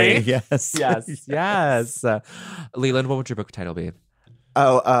memory. Yes. yes. Leland, what would your book title be?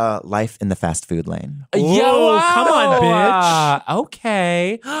 Life in the fast food lane. Yo, come on, bitch.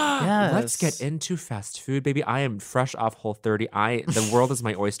 Okay. Yes. Let's get into fast food, baby. I am fresh off Whole30. The world is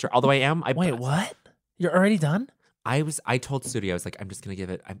my oyster. Although Wait, what? You're already done? I told Studio, I was like, I'm just gonna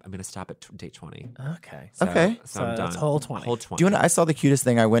give it. I'm gonna stop at date 20. Okay. So, Okay. So I'm done. that's whole 20. Whole 20. Do you want? I saw the cutest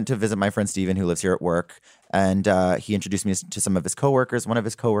thing. I went to visit my friend Steven, who lives here at work, and he introduced me to some of his coworkers. One of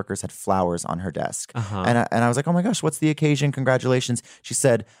his coworkers had flowers on her desk, and I was like, "Oh my gosh, what's the occasion? Congratulations!" She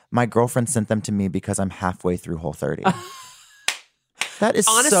said, "My girlfriend sent them to me because I'm halfway through Whole30." That is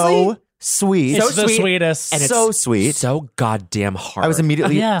Honestly, so sweet. It's the sweet. sweetest. And it's so sweet. So goddamn hard. I was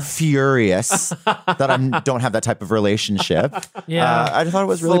immediately Yeah. furious that I don't have that type of relationship. Yeah. I thought it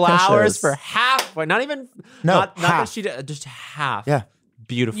was really flowers precious. for half. Not even. No, not that half. she did, just half. Yeah.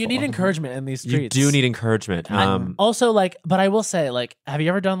 Beautiful. You need encouragement in these You streets. do need encouragement. Also, like, but I will say, like, have you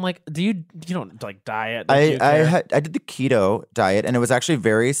ever done like? You don't like diet? Like, do you I care? I did the keto diet, and it was actually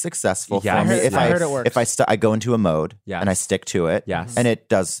very successful Yes. for me. I If heard it works. If I go into a mode Yes. and I stick to it, Yes. and it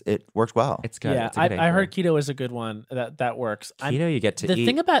worked well. It's good. Yeah, It's a good I heard anchor. keto is a good one. That works. Keto, you get to the eat.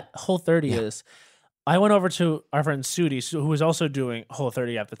 thing about Whole30 is I went over to our friend Sudi, who was also doing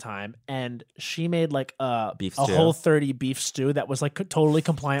Whole30 at the time, and she made like a Beef a stew. Whole30 beef stew that was like totally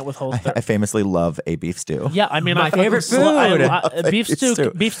compliant with Whole30. I famously love a beef stew. Yeah, I mean, My I fucking favorite food. beef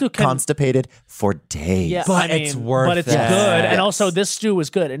stew. Beef stew can. Constipated for days. Yeah, But I mean, it's worth but it's it. good, and Yes. also this stew was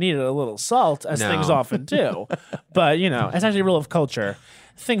good. It needed a little salt, as No. things often do. But you know, it's actually a rule of culture.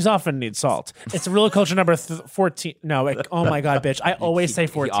 Things often need salt. It's rule of culture number 14. No, oh my god, bitch! I always say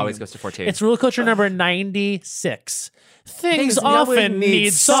 14. He always goes to 14. It's rule of culture number 96. Things often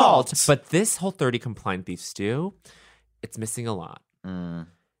need salt. But this Whole30 compliant beef stew, it's missing a lot.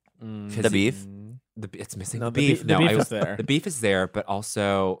 The beef? It's missing No, the the beef. beef- the No, beef I is was- there. The beef is there, but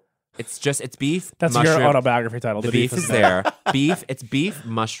also it's beef. That's mushroom. your autobiography title. The beef is there. It's beef,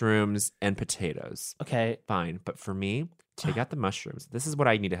 mushrooms, and potatoes. Okay, Fine, but for me, take out the mushrooms. This is what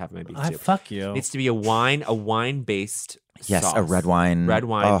I need to have in my beef I stew. fuck you. It needs to be a wine based. Yes, sauce. a red wine. Red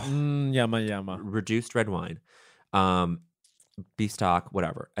wine. Oh, Yama yama. Reduced red wine, beef stock,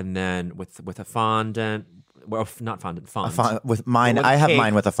 whatever, and then with a fondant. Well, not fondant, with mine, With I have cake-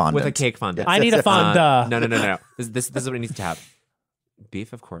 mine with a fondant. with a cake fondant. I need a fonda. No. This is what it needs to have.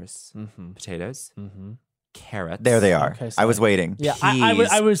 Beef, of course. Potatoes. Carrots. There they are. Okay, I was sorry. waiting. Yeah,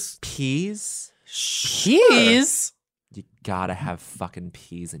 I was peas. peas. You gotta have fucking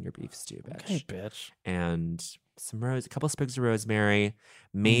peas in your beef stew, bitch. Okay, bitch. And a couple sprigs of rosemary.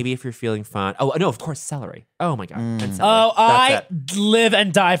 Maybe if you're feeling fun. Oh no, of course, celery. Oh my god. And celery. Oh, That's I live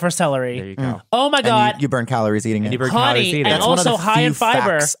and die for celery. There you go. Oh my And god. you burn calories eating it. you burn Honey, calories eating and it. That's one of also the high few in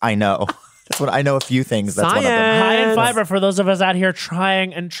fiber. facts I know. That's what I know. A few things. That's one of them. High in Science. fiber for those of us out here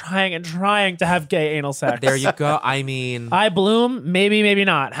trying to have gay anal sex. There you go. I mean, I bloom, maybe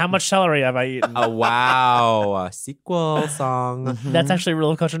not. How much celery have I eaten? oh wow, a sequel song. That's actually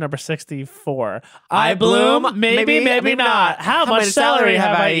rule of culture number 64. I bloom, maybe not. How much celery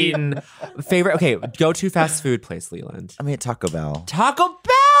have I eaten? Favorite? Okay, go to fast food place, Leland. I mean, Taco Bell. Taco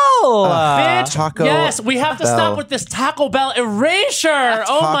Bell. Bitch, Taco yes, we have to Bell. stop with this Taco Bell erasure.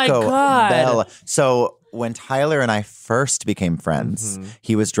 Oh my Taco god. Bell. So when Tyler and I first became friends,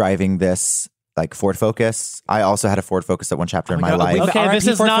 he was driving this like Ford Focus. I also had a Ford Focus at one chapter in my God, life. wait, Okay, this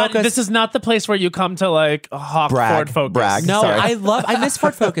RIP is Ford not Focus? this is not the place where you come to like hawk Brag, Ford Focus. brag. No, Sorry. I miss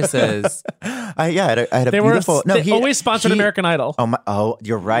Ford Focuses. I had a They beautiful. were they always sponsored American Idol. Oh,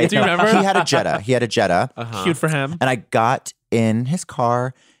 you're right. Do you remember? He had a Jetta. Cute for him. And I got in his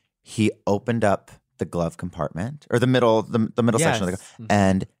car. He opened up the glove compartment or the middle section of the glove,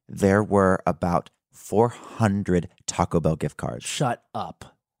 and there were about 400 Taco Bell gift cards. Shut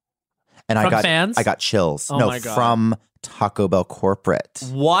up. And From fans? I got chills. Oh no, my God. from Taco Bell corporate.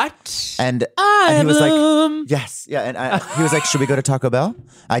 What? And he was like, yes, yeah. And he was like, should we go to Taco Bell?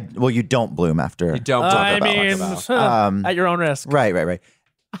 Well, you don't bloom after. You don't I Taco Bell. mean, at your own risk. Right.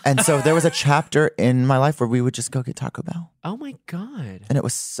 And so there was a chapter in my life where we would just go get Taco Bell. Oh my God. And it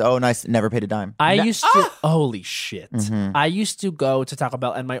was so nice. Never paid a dime. I used to, holy shit. I used to go to Taco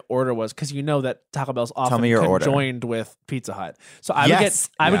Bell and my order was, because you know that Taco Bell's often me your order. conjoined with Pizza Hut. So I Yes.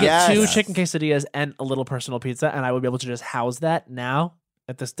 would get 2 Yes. chicken quesadillas and a little personal pizza, and I would be able to just house that now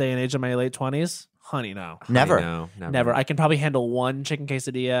at this day and age of my late 20s. Honey, no. Never. No, Never. I can probably handle 1 chicken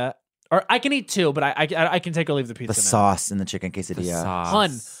quesadilla, or I can eat 2, but I can take or leave the pizza The now. sauce in the chicken quesadilla. The sauce.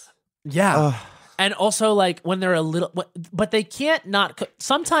 Hun. Yeah. Ugh. And also, like, when they're a little, but they can't not cook.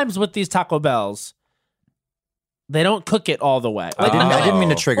 Sometimes with these Taco Bells, they don't cook it all the way. Like, I didn't mean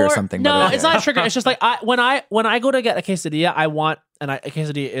to trigger something. No, but it's not a trigger. It's just like when I go to get a quesadilla, I want, a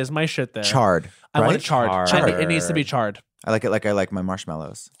quesadilla is my shit there. charred. I want right? it charred. Charred. It needs to be charred. I like it like I like my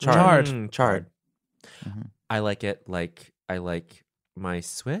marshmallows. Charred. Charred. I like it like I like my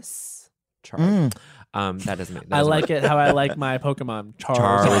Swiss chard. That doesn't make. I like it how I like my Pokemon.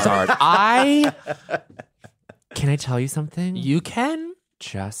 Charizard. Can I tell you something? You can?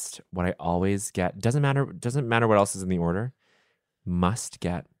 Just what I always get. Doesn't matter what else is in the order. Must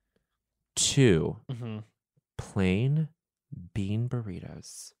get 2 plain bean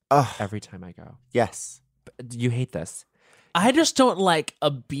burritos Oh, every time I go. yes. You hate this. I just don't like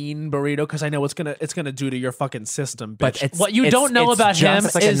a bean burrito because I know it's gonna do to your fucking system. Bitch. But it's- what you it's- don't know it's about him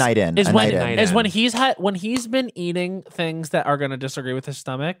It's like a is night in. is a when night in. is when he's been eating things that are gonna disagree with his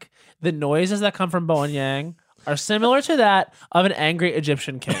stomach. The noises that come from Bowen Yang are similar to that of an angry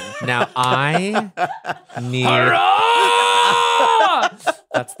Egyptian king. Now I need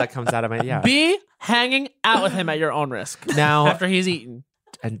that comes out of my Be hanging out with him at your own risk. Now After he's eaten,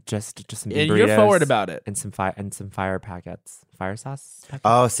 and just some bean and you're burritos forward about it. and some fire packets, fire sauce. Packets.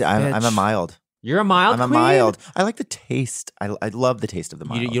 Oh, see, I'm a Bitch. mild. You're a mild. I'm a queen? mild. I like the taste. I love the taste of the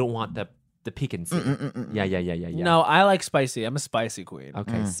mild. You don't want the piquancy. Yeah. No, I like spicy. I'm a spicy queen.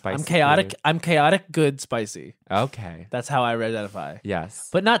 Okay, spicy. I'm chaotic. I'm chaotic, good, spicy. Okay. That's how I identify. Yes.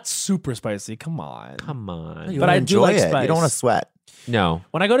 But not super spicy. Come on. Come on. You but wanna I do enjoy like it. spice. You don't want to sweat. No.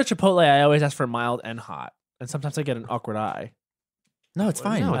 When I go to Chipotle, I always ask for mild and hot. And sometimes I get an awkward eye. No, it's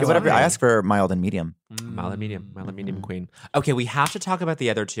fine. no, Get it's whatever. fine. I ask for mild and medium. Mild and medium queen. Okay, we have to talk about the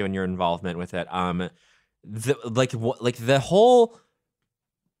other two and your involvement with it. The whole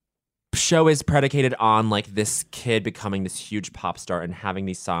show is predicated on like this kid becoming this huge pop star and having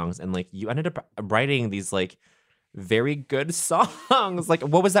these songs, and like you ended up writing these like very good songs. Like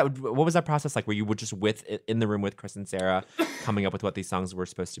what was that process like, where you were just in the room with Chris and Sarah coming up with what these songs were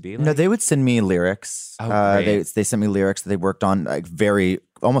supposed to be like? No, they would send me lyrics. Oh, they great. sent me lyrics that they worked on, like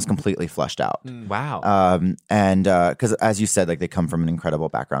almost completely fleshed out. Wow. And because as you said, like they come from an incredible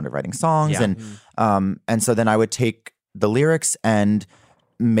background of writing songs, Yeah. and so then I would take the lyrics and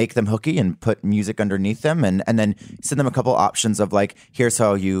make them hooky and put music underneath them, and then send them a couple options of like, here's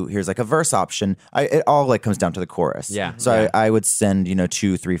like a verse option. It all like comes down to the chorus. Yeah. So Yeah. I would send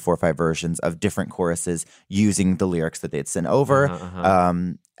 2, 3, 4, 5 versions of different choruses using the lyrics that they'd sent over.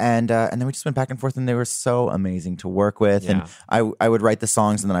 And then we just went back and forth, and they were so amazing to work with. Yeah. And I would write the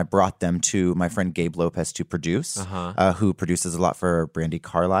songs, and then I brought them to my friend Gabe Lopez to produce, who produces a lot for Brandy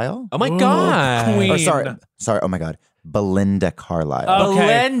Carlisle. Oh my God. queen. Or sorry. Oh my God, Belinda Carlisle. Okay.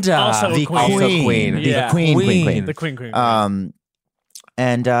 Belinda. Also the queen. Also queen. queen. The Yeah. queen. The queen.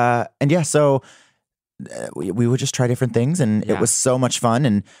 And yeah, so we would just try different things, and Yeah. it was so much fun.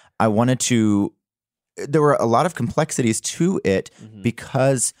 And I wanted to. There were a lot of complexities to it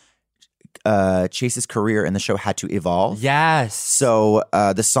because Chase's career in the show had to evolve. Yes. So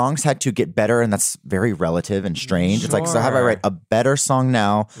the songs had to get better, and that's very relative and strange. It's like, so how do I write a better song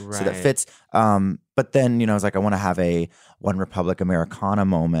now so that Right. fits? But then, I was like, I want to have a One Republic Americana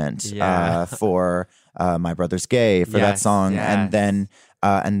moment Yeah. for My Brother's Gay for that Yes, song. yes.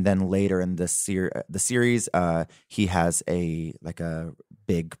 And then later in the series, he has a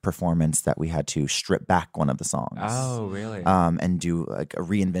big performance that we had to strip back one of the songs. Oh, really? And do like a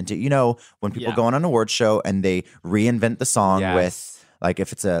reinvent it. When people Yeah. go on an award show and they reinvent the song Yes. with like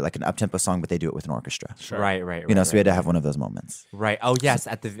if it's an up-tempo song, but they do it with an orchestra. Right. So we had to have one of those moments.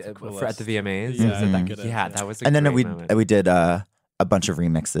 At the VMAs. Yeah. Was it that good? And then we did a bunch of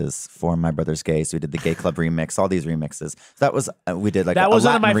remixes for My Brother's Gay. So we did the Gay Club remix, all these remixes. That was we did like that a was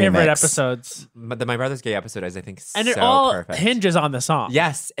one of Latin my favorite remix. episodes, But the My Brother's Gay episode is, I think, and so it all perfect. hinges on the song.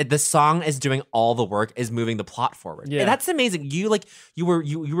 Yes, the song is doing all the work, is moving the plot forward. Yeah. And that's amazing. You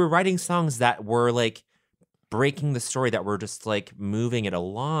were writing songs that were like breaking the story, that were just like moving it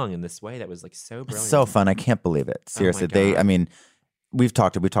along in this way that was like so brilliant. So fun. I can't believe it. Seriously. God. I mean, we've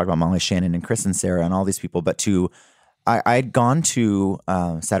talked about Molly Shannon and Chris and Sarah and all these people, but I'd gone to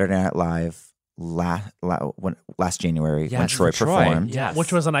Saturday Night Live last January when Yes, Troy for Troy. performed. Yes.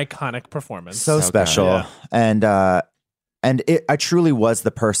 which was an iconic performance. So So special. good. Yeah. And I truly was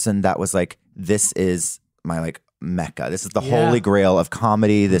the person that was like, this is my like Mecca. This is the Yeah. holy grail of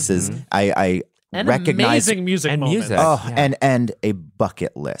comedy. This is I and recognize amazing music and moments. music. Oh, Yeah. and a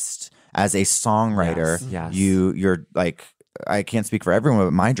bucket list. As a songwriter, Yes. you're like, I can't speak for everyone,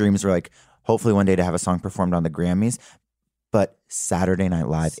 but my dreams were like, hopefully one day to have a song performed on the Grammys. But Saturday Night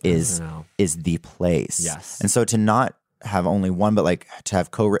Live is the place. Yes. And so to not have only one, but like to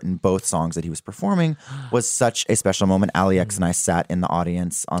have co-written both songs that he was performing was such a special moment. Ali X and I sat in the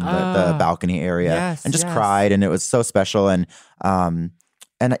audience on the balcony area Yes, and just yes. cried, and it was so special. And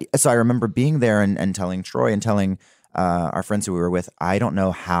so I remember being there and telling Troy and telling our friends who we were with, I don't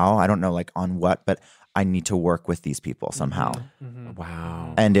know how, I don't know like on what, but I need to work with these people somehow.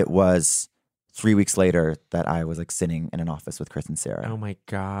 Wow. And it was 3 weeks later that I was like sitting in an office with Chris and Sarah. Oh my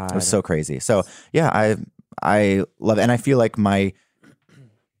God. It was so crazy. So yeah, I love it. And I feel like I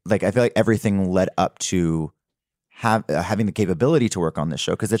feel like everything led up to having the capability to work on this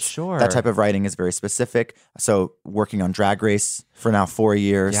show, because it's Sure. that type of writing is very specific. So working on Drag Race for now 4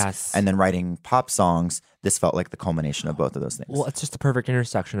 years, Yes. and then writing pop songs, this felt like the culmination of both of those things. Well, it's just the perfect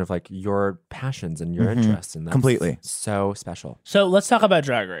intersection of like your passions and your interests, and that's Completely. so special. So let's talk about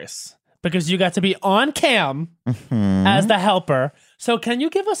Drag Race, because you got to be on cam as the helper. So can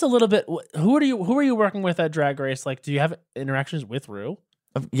you give us a little bit? Who are you working with at Drag Race? Like, do you have interactions with Rue?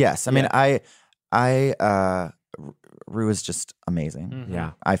 Yes, I mean, Rue is just amazing.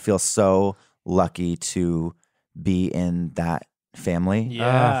 Yeah. I feel so lucky to be in that family.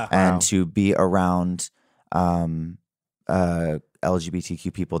 Yeah. And to be around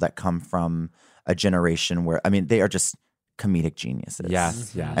LGBTQ people that come from a generation where, I mean, they are just comedic geniuses.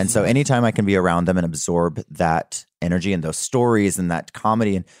 Yes. Yes. And so anytime I can be around them and absorb that energy and those stories and that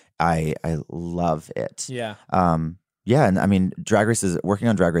comedy, and I love it. Yeah. Yeah, and I mean, working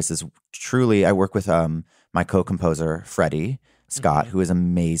on Drag Race is truly, I work with my co-composer, Freddie Scott, who is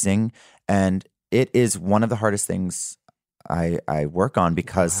amazing. And it is one of the hardest things I work on,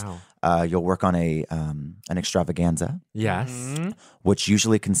 because you'll work on an extravaganza, Yes. which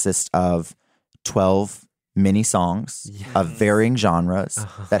usually consists of 12 mini songs of varying genres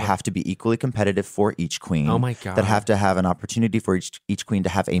that have to be equally competitive for each queen. Oh my God. That have to have an opportunity for each queen to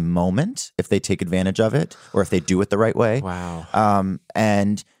have a moment if they take advantage of it or if they do it the right way. Wow.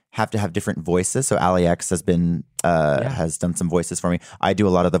 And have to have different voices. So Ali X has been has done some voices for me. I do a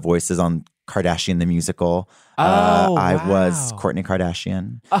lot of the voices on Kardashian the musical. I was Kourtney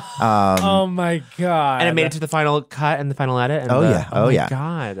Kardashian. Oh my God. And it made it to the final cut and the final edit. And Oh, the- yeah. Oh, Oh, my yeah.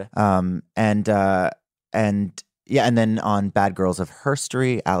 God. And then on Bad Girls of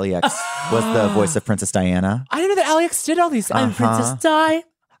Herstory, Ali X was the voice of Princess Diana. I didn't know that Alex did all these. I'm Princess Di.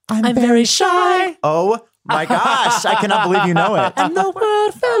 I'm very shy. Oh my gosh, I cannot believe you know it. And the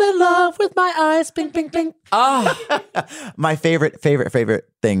world fell in love with my eyes. Pink, pink, pink. Oh, My favorite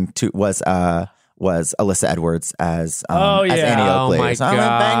thing too was Alyssa Edwards as Oh, as yeah. Annie Oh, Oakley. my So I'm like,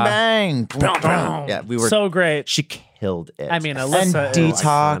 God. bang bang. Yeah, we were So great. She killed it. I mean, and Alyssa is Detox.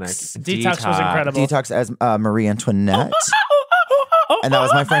 iconic. Detox was incredible. Detox as Marie Antoinette. And that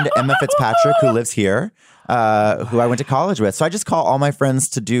was my friend Emma Fitzpatrick, who lives here, who I went to college with. So I just call all my friends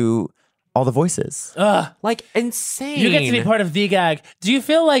to do all the voices. like insane. You get to be part of the gag. Do you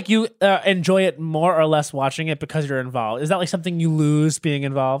feel like you enjoy it more or less watching it because you're involved? Is that like something you lose being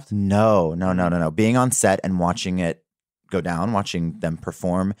involved? No. Being on set and watching it go down, watching them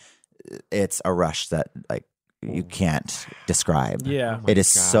perform, it's a rush that like you can't describe. Yeah. It is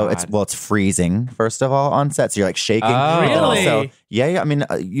so it's freezing first of all on set, so you're like shaking. Oh. And then Really? also, yeah. I mean,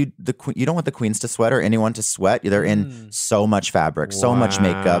 you don't want the queens to sweat or anyone to sweat. They're in so much fabric, so much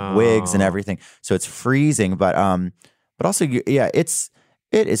makeup, wigs, and everything. So it's freezing, but also, it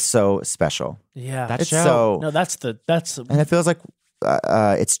is so special. Yeah. That It's show. no, that's and it feels like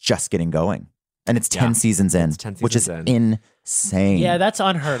it's just getting going, and it's 10 seasons in, It's 10 which is seasons in. insane. yeah, that's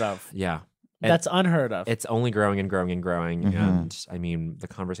unheard of. Yeah. That's unheard of. It's only growing and growing and growing. Mhm. And I mean, the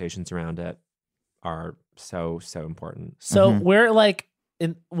conversations around it are so, so important. So we're like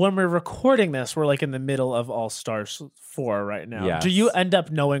when we're recording this, we're like in the middle of All Stars 4 right now. Yes. Do you end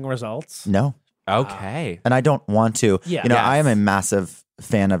up knowing results? No. Okay. And I don't want to. Yeah. You know, Yes. I am a massive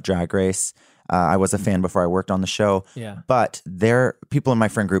fan of Drag Race. I was a fan before I worked on the show. Yeah. But people in my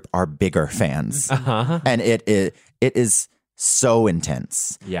friend group are bigger fans. Uh-huh. And it is so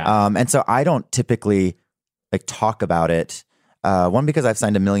intense. Yeah. And so I don't typically like talk about it. One, because I've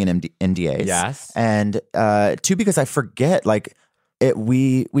signed a million NDAs. Yes. And two, because I forget. Like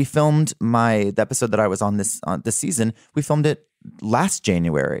we filmed the episode that I was on this season. We filmed it last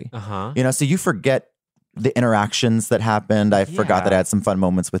January. Uh-huh. You know, so you forget the interactions that happened. I forgot that I had some fun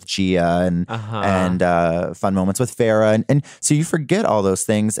moments with Gia and fun moments with Farrah, and so you forget all those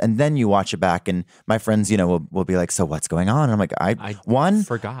things, and then you watch it back, and my friends, you know, will be like, "So what's going on?" And I'm like, "I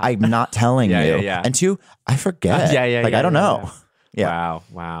forgot. I'm not telling you, Yeah. and two, I forget. Like I don't know. Yeah.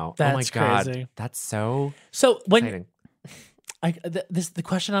 Wow. That's oh my God. crazy. That's so So when exciting. the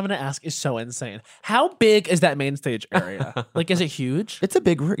question I'm going to ask is so insane. How big is that main stage area? Like, is it huge? It's a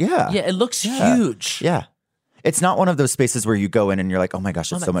big, yeah, Yeah, it looks Yeah. huge. yeah. It's not one of those spaces where you go in and you're like, oh my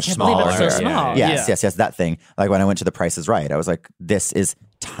gosh, it's so much can't believe smaller. it's so here. small. Yes, Yeah. yes. That thing. Like when I went to The Price is Right, I was like, this is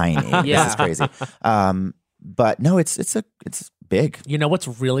tiny. Yeah. This is crazy. But no, it's big. You know what's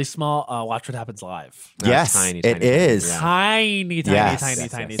really small? Watch What Happens Live. Yes, tiny, it tiny, is. yeah. Tiny, Yes.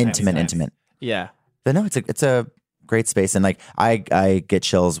 tiny. Intimate. Yeah. But no, it's a great space, and like I get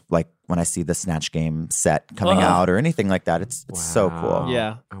chills like when I see the Snatch Game set coming Ugh. out or anything like that. It's so Wow. cool.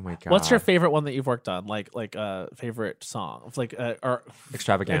 Yeah. Oh my God. What's your favorite one that you've worked on? Like favorite song? It's like or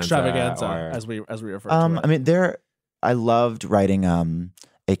extravaganza? Or, as we refer to it. I mean, I loved writing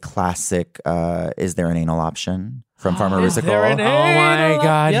a classic. Is there an anal option from Farmer Is there an Rusical? oh my anal-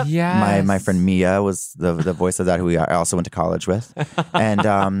 God. Yep. Yes. My friend Mia was the voice of that, who I also went to college with, and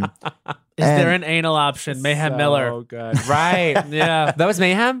Is there an anal option? Mayhem Miller. So good. Right. Yeah. That was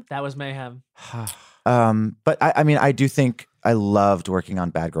Mayhem? That was Mayhem. but I mean, I do think I loved working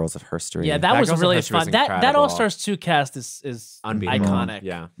on Bad Girls of Herstory. Yeah, that Bad was Girls of really Herstory was fun. That incredible. All Stars 2 cast is Unbeatable. iconic.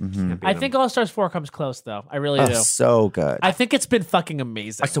 Yeah. Mhm. Can't beat I them. think All Stars 4 comes close though. I really Oh, do. so good. I think it's been fucking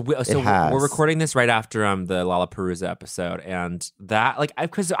amazing. So has. we're recording this right after the Lollapalooza episode, and that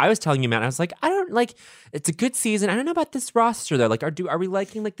because I was telling you, man, I was like, I don't like. It's a good season. I don't know about this roster though. Like, are we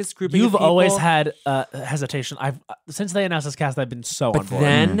liking like this group? You've always had hesitation. Since they announced this cast, I've been so on but board.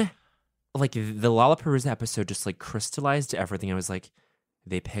 then like the Lollapalooza episode just like crystallized everything. I was like,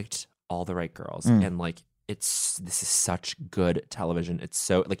 they picked all the right girls, and like this is such good television. It's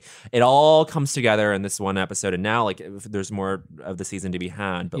so like it all comes together in this one episode, and now like there's more of the season to be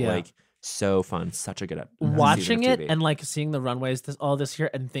had, but Yeah. like so fun, such a good watching season it of TV. and like seeing the runways all this year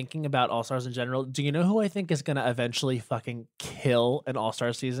and thinking about All Stars in general. Do you know who I think is gonna eventually fucking kill an All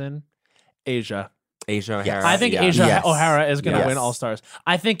Star season? Asia. Asia O'Hara. I think yeah. Asia Yes. O'Hara is going to Yes. win All Stars.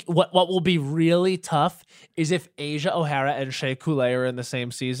 I think what will be really tough is if Asia O'Hara and Shea Coulee are in the same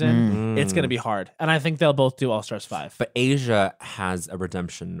season. It's going to be hard, and I think they'll both do All Stars 5. But Asia has a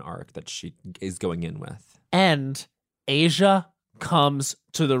redemption arc that she is going in with. And Asia comes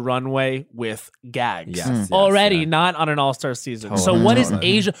to the runway with gags Yes, already, yeah. not on an All Star season. Totally. So what is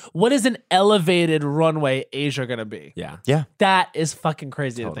Totally. Asia? What is an elevated runway Asia going to be? Yeah. Yeah. That is fucking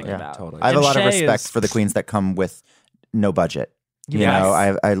crazy Totally, to think yeah, about. totally. I have a And lot of Shea respect is- for the queens that come with no budget. You Yes.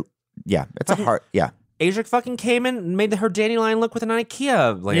 know, yeah, it's a hard, yeah. Asia fucking came in and made her dandelion look with an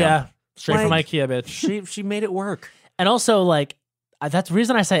IKEA lamp. Yeah, straight from Like, IKEA, bitch. She made it work. And also, like, that's the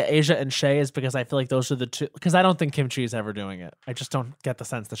reason I say Asia and Shea is because I feel like those are the two. Because I don't think Kim Chi is ever doing it. I just don't get the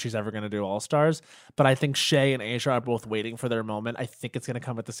sense that she's ever going to do All Stars. But I think Shea and Asia are both waiting for their moment. I think it's going to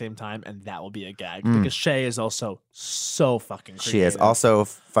come at the same time, and that will be a gag because Shea is also so fucking. She is. creative. Also,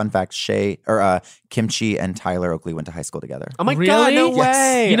 fun fact: Kim Chi and Tyler Oakley went to high school together. Oh my Really? God, no Yes.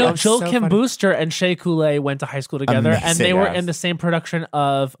 way. You know, Oh, Jill so Kim funny. Booster and Shea Coulee went to high school together, and Amazing. they were Yes. in the same production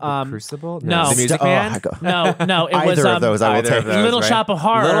of Crucible? no. The Music Oh, Man? I go- no, it Either was of those, I will either take. of those. Little right? Shop of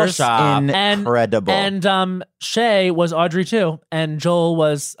Horrors. Little Shop. Incredible. And Shay was Audrey too, and Joel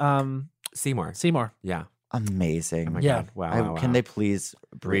was Seymour. Seymour. Yeah. Amazing. Oh my Yeah. God. Wow. Can they please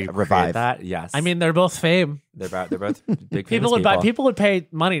Recreate revive that? Yes. I mean, they're both fame. they're both big People famous would buy. People would pay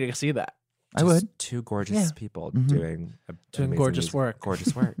money to see that. I would. Just two gorgeous Yeah. people Mhm. doing amazing gorgeous music. work.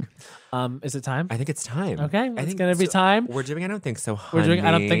 Gorgeous work. Is it time? I think it's time. Okay, I it's think gonna be time. We're doing I don't think so, We're honey. doing.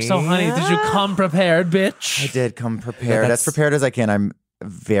 I don't think so, honey. Did you come prepared, bitch? I did come prepared, That's- as prepared as I can. I'm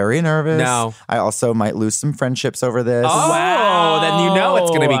very nervous. No. I also might lose some friendships over this. Oh, then you know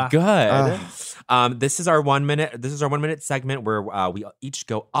it's going to Wow. be good. This is our 1 minute. This is our 1 minute segment where we each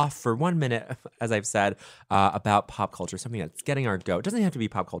go off for 1 minute, as I've said, about pop culture, something that's getting our goat. It doesn't have to be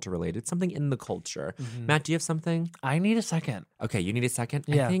pop culture related. It's something in the culture. Matt, do you have something? I need a second. Okay, you need a second.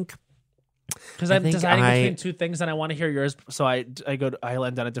 Yeah. I think Because I'm deciding between two things and I want to hear yours, so I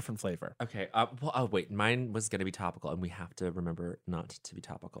land on a different flavor. Okay. Well, oh wait, mine was going to be topical, and we have to remember not to be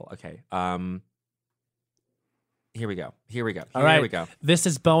topical. Okay. Here we go. All right. Here we go. This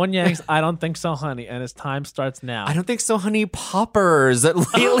is Bowen Yang's I Don't Think So, Honey, and his time starts now. I don't think so, honey. Poppers.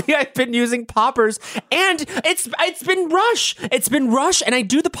 Lately, I've been using poppers, and it's been Rush. It's been Rush, and I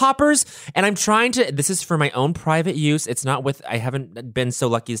do the poppers, and I'm trying to. This is for my own private use. It's not with. I haven't been so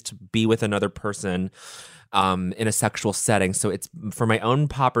lucky as to be with another person. In a sexual setting, so it's for my own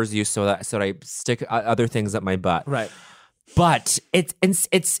poppers use, so that I stick other things up my butt. Right. But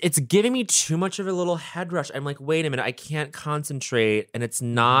it's giving me too much of a little head rush. I'm like, wait a minute, I can't concentrate, and it's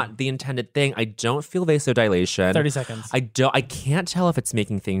not the intended thing. I don't feel vasodilation. 30 seconds. I can't tell if it's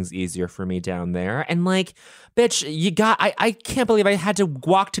making things easier for me down there. And like, bitch, I can't believe I had to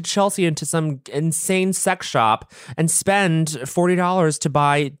walk to Chelsea into some insane sex shop and spend $40 to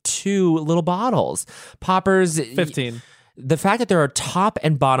buy 2 little bottles. Poppers 15. The fact that there are top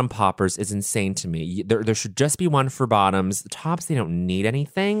and bottom poppers is insane to me. There should just be one for bottoms. The tops, they don't need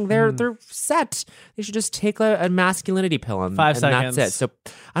anything. They're set. They should just take a masculinity pill and 5 seconds. That's it. So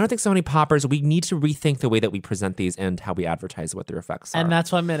I don't think so many poppers. We need to rethink the way that we present these and how we advertise what their effects are. And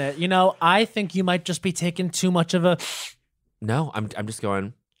that's 1 minute. You know, I think you might just be taking too much of a... No, I'm just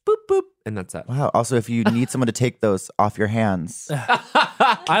going boop, boop, and that's it. Wow. Also, if you need someone to take those off your hands,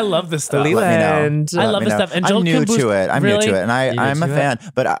 I love this stuff. let me know. I love this stuff. And Joel I'm new can boost- to it. I'm Really? new to it, and I'm new a to fan.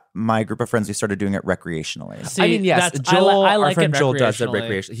 But my group of friends, we started doing it recreationally. See, I mean, yes, that's- Joel, I our like friend it Joel does it recreationally.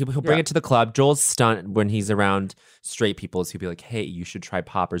 recreationally. He'll bring it to the club. Joel's stunt when he's around straight people is he'll be like, "Hey, you should try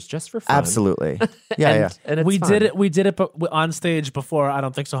poppers just for fun." Absolutely. Yeah. And it's We fun. did it. We did it on stage before. I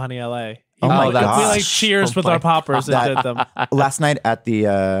Don't Think So, Honey, LA. Oh my we gosh. like cheers with my our poppers and did them. Last night at the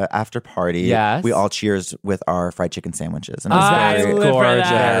after party, Yes. we all cheersed with our fried chicken sandwiches, and it was I very, live for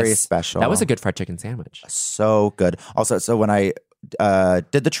that. very special. That was a good fried chicken sandwich. So good. Also, so when I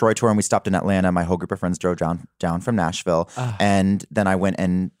did the Troy tour and we stopped in Atlanta, my whole group of friends drove down from Nashville, and then I went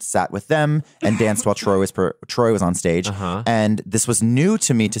and sat with them and danced while Troy was on stage. And this was new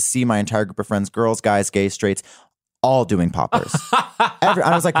to me to see my entire group of friends, girls, guys, gays, straights, all doing poppers.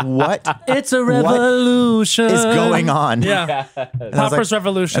 I was like, what It's a revolution. is going on? Yeah. And I was Poppers like-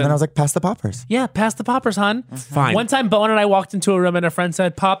 revolution. And then I was like, pass the poppers. Yeah, pass the poppers, hon. Fine. One time, Bowen and I walked into a room and a friend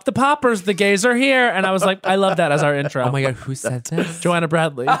said, "Pop the poppers, the gays are here." And I was like, I love that as our intro. Oh my god, who said this? Joanna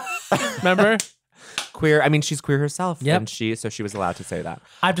Bradley. Remember? Queer. I mean, she's queer herself, Yep. and she was allowed to say that.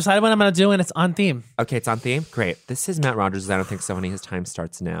 I've decided what I'm going to do, and it's on theme. Okay, it's on theme. Great. This is Matt Rogers. I Don't Think So, Honey. His time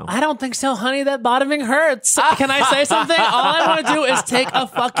starts now. I don't think so, honey. That bottoming hurts. Can I say something? All I want to do is take a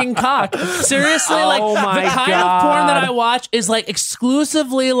fucking cock. Seriously, like Oh my the kind of porn that I watch is like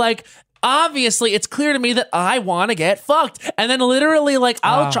exclusively like. Obviously, it's clear to me that I want to get fucked, and then literally, like,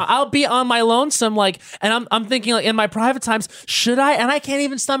 I'll be on my lonesome, like, and I'm thinking, like, in my private times, should I? And I can't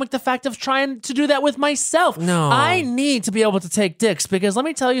even stomach the fact of trying to do that with myself. No. I need to be able to take dicks because let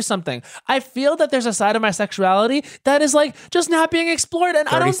me tell you something. I feel that there's a side of my sexuality that is like just not being explored, and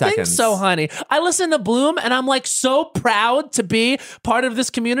I 30 don't think seconds. so, honey. I listen to Bloom, and I'm like so proud to be part of this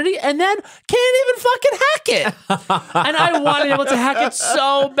community, and then can't even fucking hack it. And I want to be able to hack it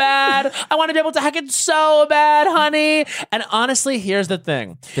so bad. I want to be able to hack it so bad, honey. And honestly, here's the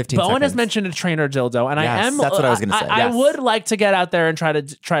thing. 15 Bowen has seconds. mentioned a trainer dildo, and I Yes, am. that's what I was gonna say. I Yes. would like to get out there and try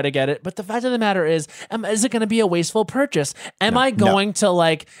to get it, but the fact of the matter is it going to be a wasteful purchase? Am I going to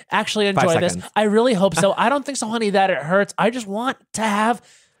like actually enjoy this? seconds. I really hope so. I don't think so, honey, that it hurts. I just want to have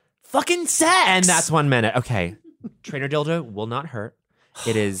fucking sex. And that's 1 minute. Okay. Trainer dildo will not hurt.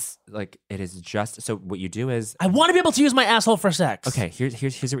 It is just so what you do is I want to be able to use my asshole for sex. okay, here's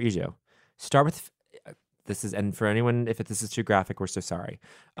what you do. Start with this is and for anyone if this is too graphic, we're so sorry.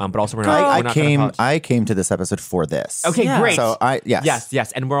 But also we're not we're not gonna apologize. I came to this episode for this. Okay, Yeah. great. So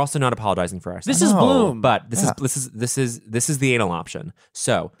Yes, and we're also not apologizing for ourselves. This is Bloom. But this is the anal option.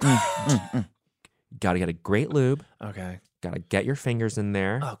 So gotta get a great lube. Okay. Gotta get your fingers in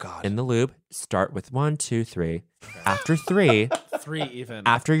there. Oh, God. In the lube. Start with 1, 2, 3. After 3, 3 even.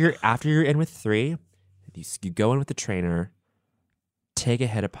 after you're in with 3, you go in with the trainer. Take a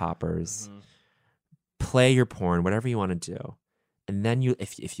hit of poppers. Play your porn, whatever you want to do. And then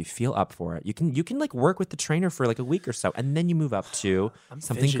if you feel up for it, you can like work with the trainer for like a week or so, and then you move up to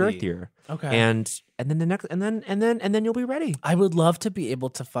something fidgety. girthier. Okay. And then the next and then you'll be ready. I would love to be able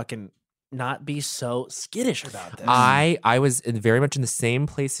to fucking not be so skittish about this. I was very much in the same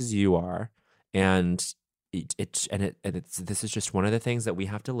place as you are, and this is just one of the things that we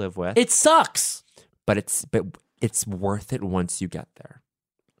have to live with. It sucks. But it's worth it once you get there.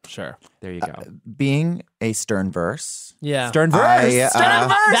 Sure. There you go. Being a Sternverse. Yeah.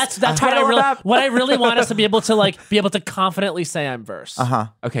 Sternverse. That's what I really want us to be able to confidently say I'm verse.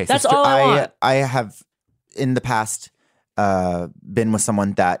 Okay. That's all I want. I have in the past been with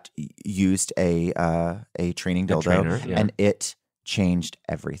someone that used a training dildo, trainer, yeah. and it changed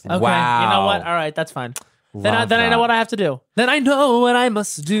everything. Okay. Wow. You know what? All right, that's fine. Then I Love know what I have to do. Then I know what I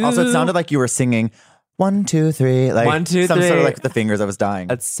must do. Also, it sounded like you were singing 1, 2, 3, like 1, 2, some 3. sort of like with the fingers. I was dying.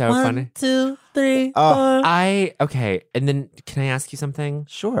 That's so funny. 1, 2, 3, Oh. 4. Okay. And then can I ask you something?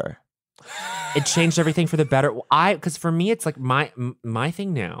 Sure. It changed everything for the better. Because for me, it's like my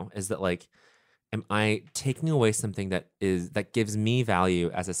thing now is that like, am I taking away something that gives me value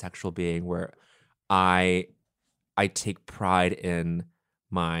as a sexual being, where I take pride in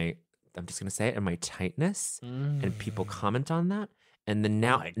I'm just gonna say it, in my tightness, and people comment on that, and then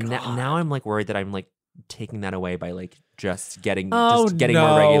now I'm like worried that I'm like taking that away by like just getting more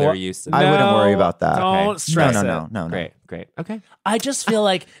regular use. I wouldn't worry about that. Don't stress it. No. Great. Okay. I just feel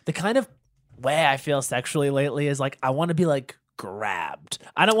like the kind of way I feel sexually lately is like I want to be like grabbed.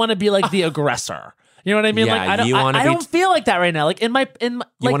 I don't want to be like the aggressor. You know what I mean? Yeah, like I you don't. wanna I be- don't feel like that right now. Like in my You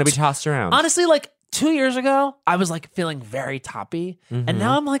like, want to be tossed around. honestly, like 2 years ago, I was like feeling very toppy, and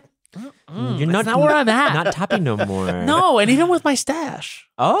now I'm like, You're it's not where I'm at. Not topping no more. No, and even with my stash,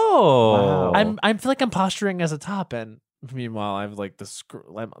 Oh. I feel like I'm posturing as a top, and meanwhile, I have like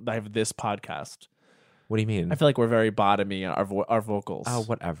I have this podcast. What do you mean? I feel like we're very bottomy our vocals. Oh,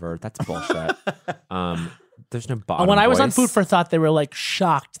 whatever. That's bullshit. There's no bottom When I was on voice. Food for Thought, they were like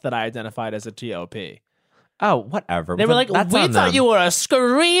shocked that I identified as a TOP. Oh, whatever. They were like, That's "We on thought them." you were a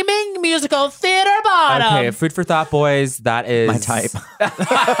screaming musical theater bottom." Okay, Food for Thought Boys, that is My type.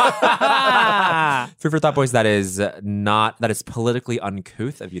 Food for Thought Boys, that is politically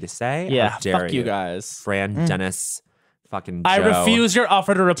uncouth of you to say. Yeah, How dare fuck you guys. Fran, Dennis, fucking I Joe. refuse your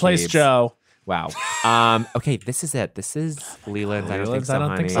offer to replace Jeebs. Joe. Wow. Okay, this is it. This is Leland's I Don't Think So, I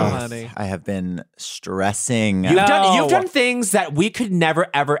Don't Think Honey. So, Honey. I have been stressing. You've No. done things that we could never,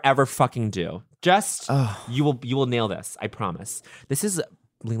 ever, ever fucking do. Just you will nail this. I promise. This is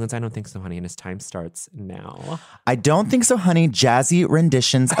Leland's I Don't Think So, Honey, and his time starts now. I don't think so, honey. Jazzy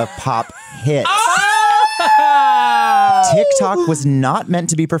renditions of pop hits. TikTok was not meant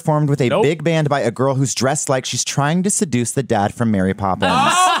to be performed with a big band by a girl who's dressed like she's trying to seduce the dad from Mary Poppins.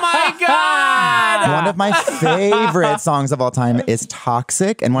 Oh my god! One of my favorite songs of all time is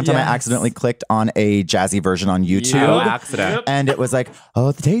Toxic. And one time I accidentally clicked on a jazzy version on YouTube. Oh, accident. And it was like,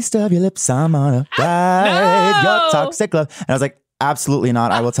 oh, the taste of your lips, I'm on a ride, your toxic love. And I was like, absolutely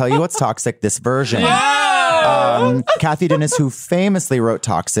not. I will tell you what's toxic, this version. Kathy Dennis, who famously wrote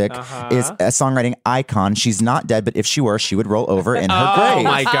Toxic, is a songwriting icon. She's not dead, but if she were, she would roll over in her grave. Oh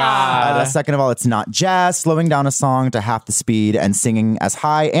my god! Second of all, it's not jazz. Slowing down a song to half the speed and singing as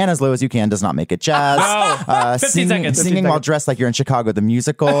high and as low as you can does not make it jazz. 15 seconds. Singing while dressed like you're in Chicago, the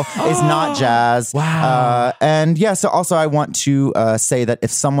musical, is not jazz. Wow. And yeah, so also I want to say that if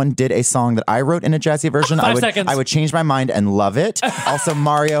someone did a song that I wrote in a jazzy version, 5 seconds. I would change my mind and love it. Also,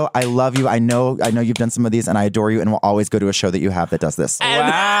 Mario, I love you. I know you've done some of these, and I adore you, and will always go to a show that you have that does this. And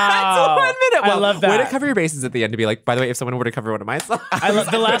that's 1 minute. I love that. Way to cover your bases at the end to be like, by the way, if someone were to cover one of my songs. I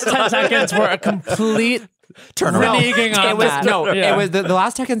love the last 10 seconds were a complete Turnaround. reneging on it was that. it was the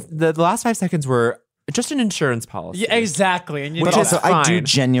last seconds. The last 5 seconds were just an insurance policy. Yeah, exactly. And you But Which know is also, that. I do fine.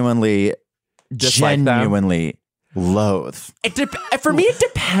 genuinely Dislike them. loathe. For me, it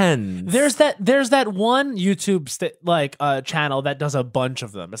depends. There's that one YouTube channel that does a bunch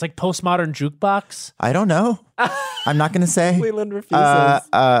of them. It's like Postmodern Jukebox. I don't know. I'm not going to say. Leland refuses.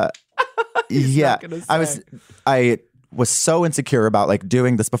 Yeah, gonna I was so insecure about like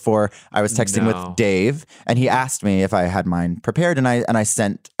doing this before. I was texting No. with Dave, and he asked me if I had mine prepared, and I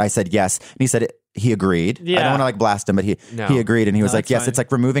said yes, and he said he agreed. I Yeah. don't want to like blast him, but he agreed, and he was like, that's yes, fine. it's like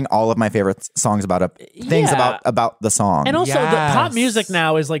removing all of my favorite songs about things Yeah. about the song. And also, the pop Yes. music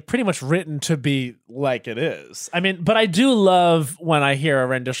now is like pretty much written to be like it is. I mean, but I do love when I hear a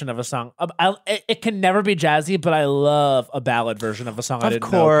rendition of a song. It can never be jazzy, but I love a ballad version of a song. I of didn't know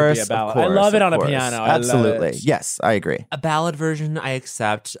could be a course, ballad. of I love it on a course. piano. I love Absolutely, it. yes, I agree. A ballad version, I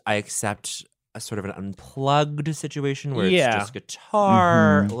accept. I accept a sort of an unplugged situation where Yeah. it's just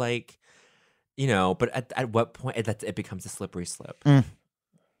guitar, like, you know. But at what point it becomes a slippery slope? At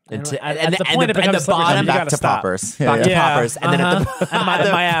the point it becomes slippery, bottom, you Back gotta to stop. poppers. back Yeah, to yeah. poppers, and then at the And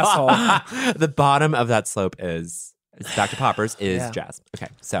my asshole. the bottom of that slope is back to poppers is Yeah. jazz. Okay,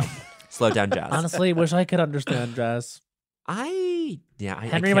 so slow down jazz. Honestly, wish I could understand jazz.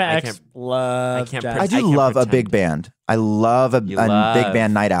 Henry, my ex, love. I do love a big band. I love a big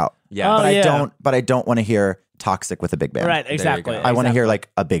band night out. Yeah. But I don't want to hear Toxic with a big band. Right, exactly. I want to hear like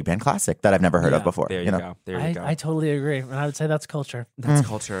a big band classic that I've never heard of before. There you go. There you go. I totally agree. And I would say that's culture. That's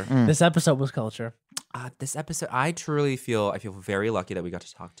culture. This episode was culture. This episode, I truly feel very lucky that we got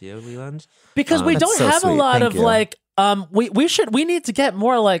to talk to you, Leland. Because we don't so have sweet. a lot Thank of you. like we need to get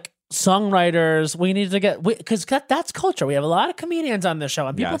more like songwriters. We need to get because that's culture. We have a lot of comedians on this show,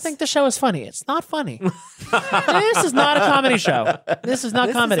 and people think the show is funny. It's not funny. This is not a comedy show. This is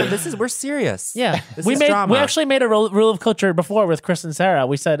not comedy. We're serious. Yeah, This we is made drama. we actually made a rule of culture before with Chris and Sarah.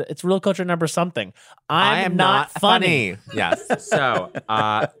 We said it's rule culture number something. I am not funny. Yes. So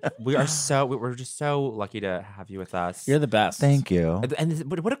we're just so lucky to have you with us. You're the best. Thank you.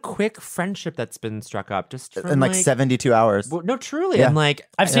 And what a quick friendship that's been struck up just from In like 72 hours. Well, no, truly. Yeah. And like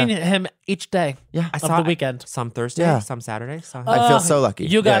I've seen him each day. Yeah. I of saw the weekend. some Thursday, Yeah. some Saturday. Some I feel so lucky.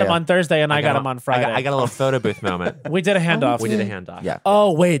 You got Yeah, him yeah. on Thursday, and I got him on Friday. I got a little photo booth moment. We did a handoff. We did a handoff. Yeah.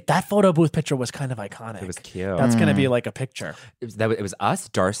 Oh wait, that photo booth picture was kind of iconic. It was cute. That's gonna be like a picture. It was us,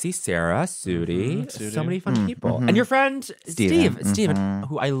 Darcy, Sarah, Sudi, so many fun people, Mm-hmm. and your friend Steven. Steven,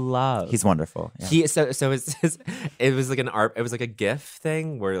 who I love. He's wonderful. Yeah. It was like an art. It was like a GIF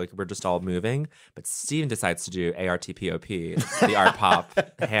thing where like we're just all moving, but Steven decides to do ARTPOP, the art pop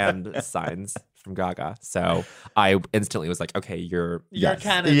hand signs from Gaga. So I instantly was like, okay, you're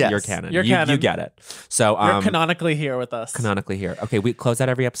canon. Yes. You're canon. You're you canon. get it. So You're canonically here with us. canonically here. Okay, we close out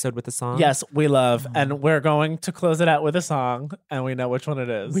every episode with a song. Yes, we love, and we're going to close it out with a song, and we know which one it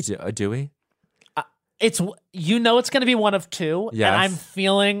is. we do. Do we? It's it's going to be one of two, Yes. and I'm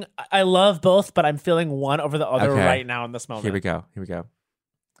feeling I love both, but I'm feeling one over the other Okay. right now in this moment. Here we go.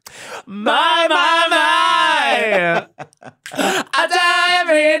 My, I die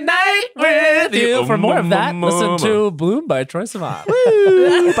every night with you. For more of that, listen to Bloom by Troye Sivan.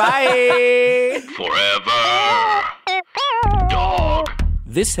 Bye. Forever Dog.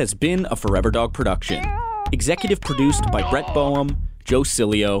 This has been a Forever Dog production. Executive produced by Brett Boehm, Joe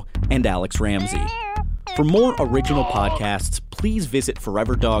Cilio, and Alex Ramsey. For more original podcasts, please visit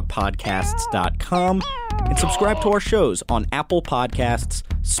foreverdogpodcasts.com and subscribe to our shows on Apple Podcasts,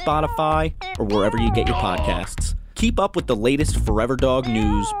 Spotify, or wherever you get your podcasts. Keep up with the latest Forever Dog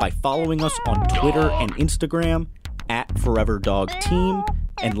news by following us on Twitter and Instagram @ForeverDogTeam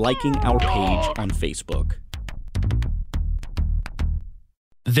and liking our page on Facebook.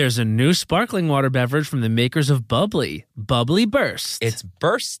 There's a new sparkling water beverage from the makers of Bubbly, Bubbly Burst. It's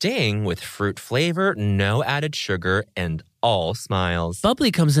bursting with fruit flavor, no added sugar, and all smiles.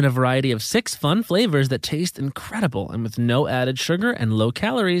 Bubbly comes in a variety of 6 fun flavors that taste incredible, and with no added sugar and low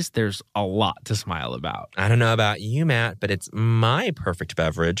calories, there's a lot to smile about. I don't know about you, Matt, but it's my perfect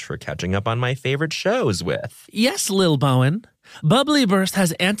beverage for catching up on my favorite shows with. Yes, Lil Bowen. Bubbly Burst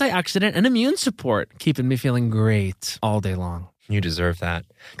has antioxidant and immune support, keeping me feeling great all day long. You deserve that.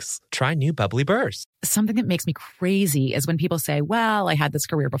 Try new Bubbly Burst. Something that makes me crazy is when people say, well, I had this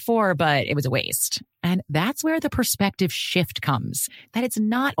career before, but it was a waste. And that's where the perspective shift comes, that it's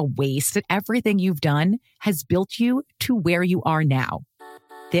not a waste, that everything you've done has built you to where you are now.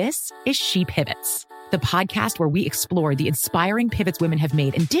 This is She Pivots, the podcast where we explore the inspiring pivots women have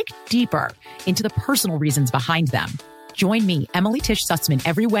made and dig deeper into the personal reasons behind them. Join me, Emily Tish Sussman,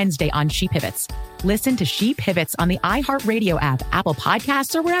 every Wednesday on She Pivots. Listen to She Pivots on the iHeartRadio app, Apple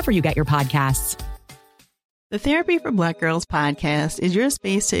Podcasts, or wherever you get your podcasts. The Therapy for Black Girls podcast is your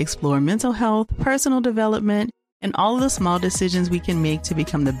space to explore mental health, personal development, and all of the small decisions we can make to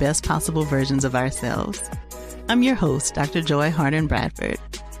become the best possible versions of ourselves. I'm your host, Dr. Joy Harden Bradford,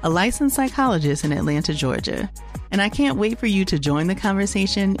 a licensed psychologist in Atlanta, Georgia, and I can't wait for you to join the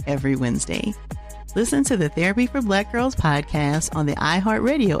conversation every Wednesday. Listen to the Therapy for Black Girls podcast on the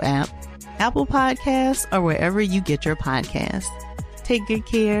iHeartRadio app, Apple Podcasts, or wherever you get your podcasts. Take good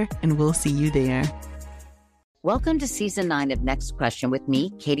care, and we'll see you there. Welcome to Season 9 of Next Question with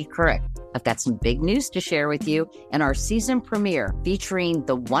me, Katie Couric. I've got some big news to share with you in our season premiere featuring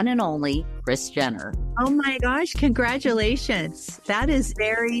the one and only Kris Jenner. Oh my gosh, congratulations. That is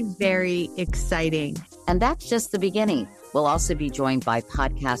very, very exciting. And that's just the beginning. We'll also be joined by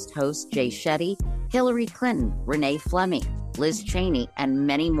podcast host Jay Shetty, Hillary Clinton, Renee Fleming, Liz Cheney, and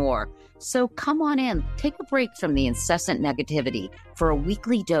many more. So come on in, take a break from the incessant negativity for a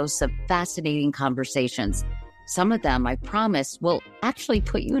weekly dose of fascinating conversations. Some of them, I promise, will actually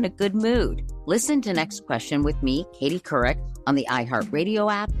put you in a good mood. Listen to Next Question with me, Katie Couric, on the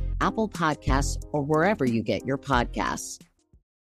iHeartRadio app, Apple Podcasts, or wherever you get your podcasts.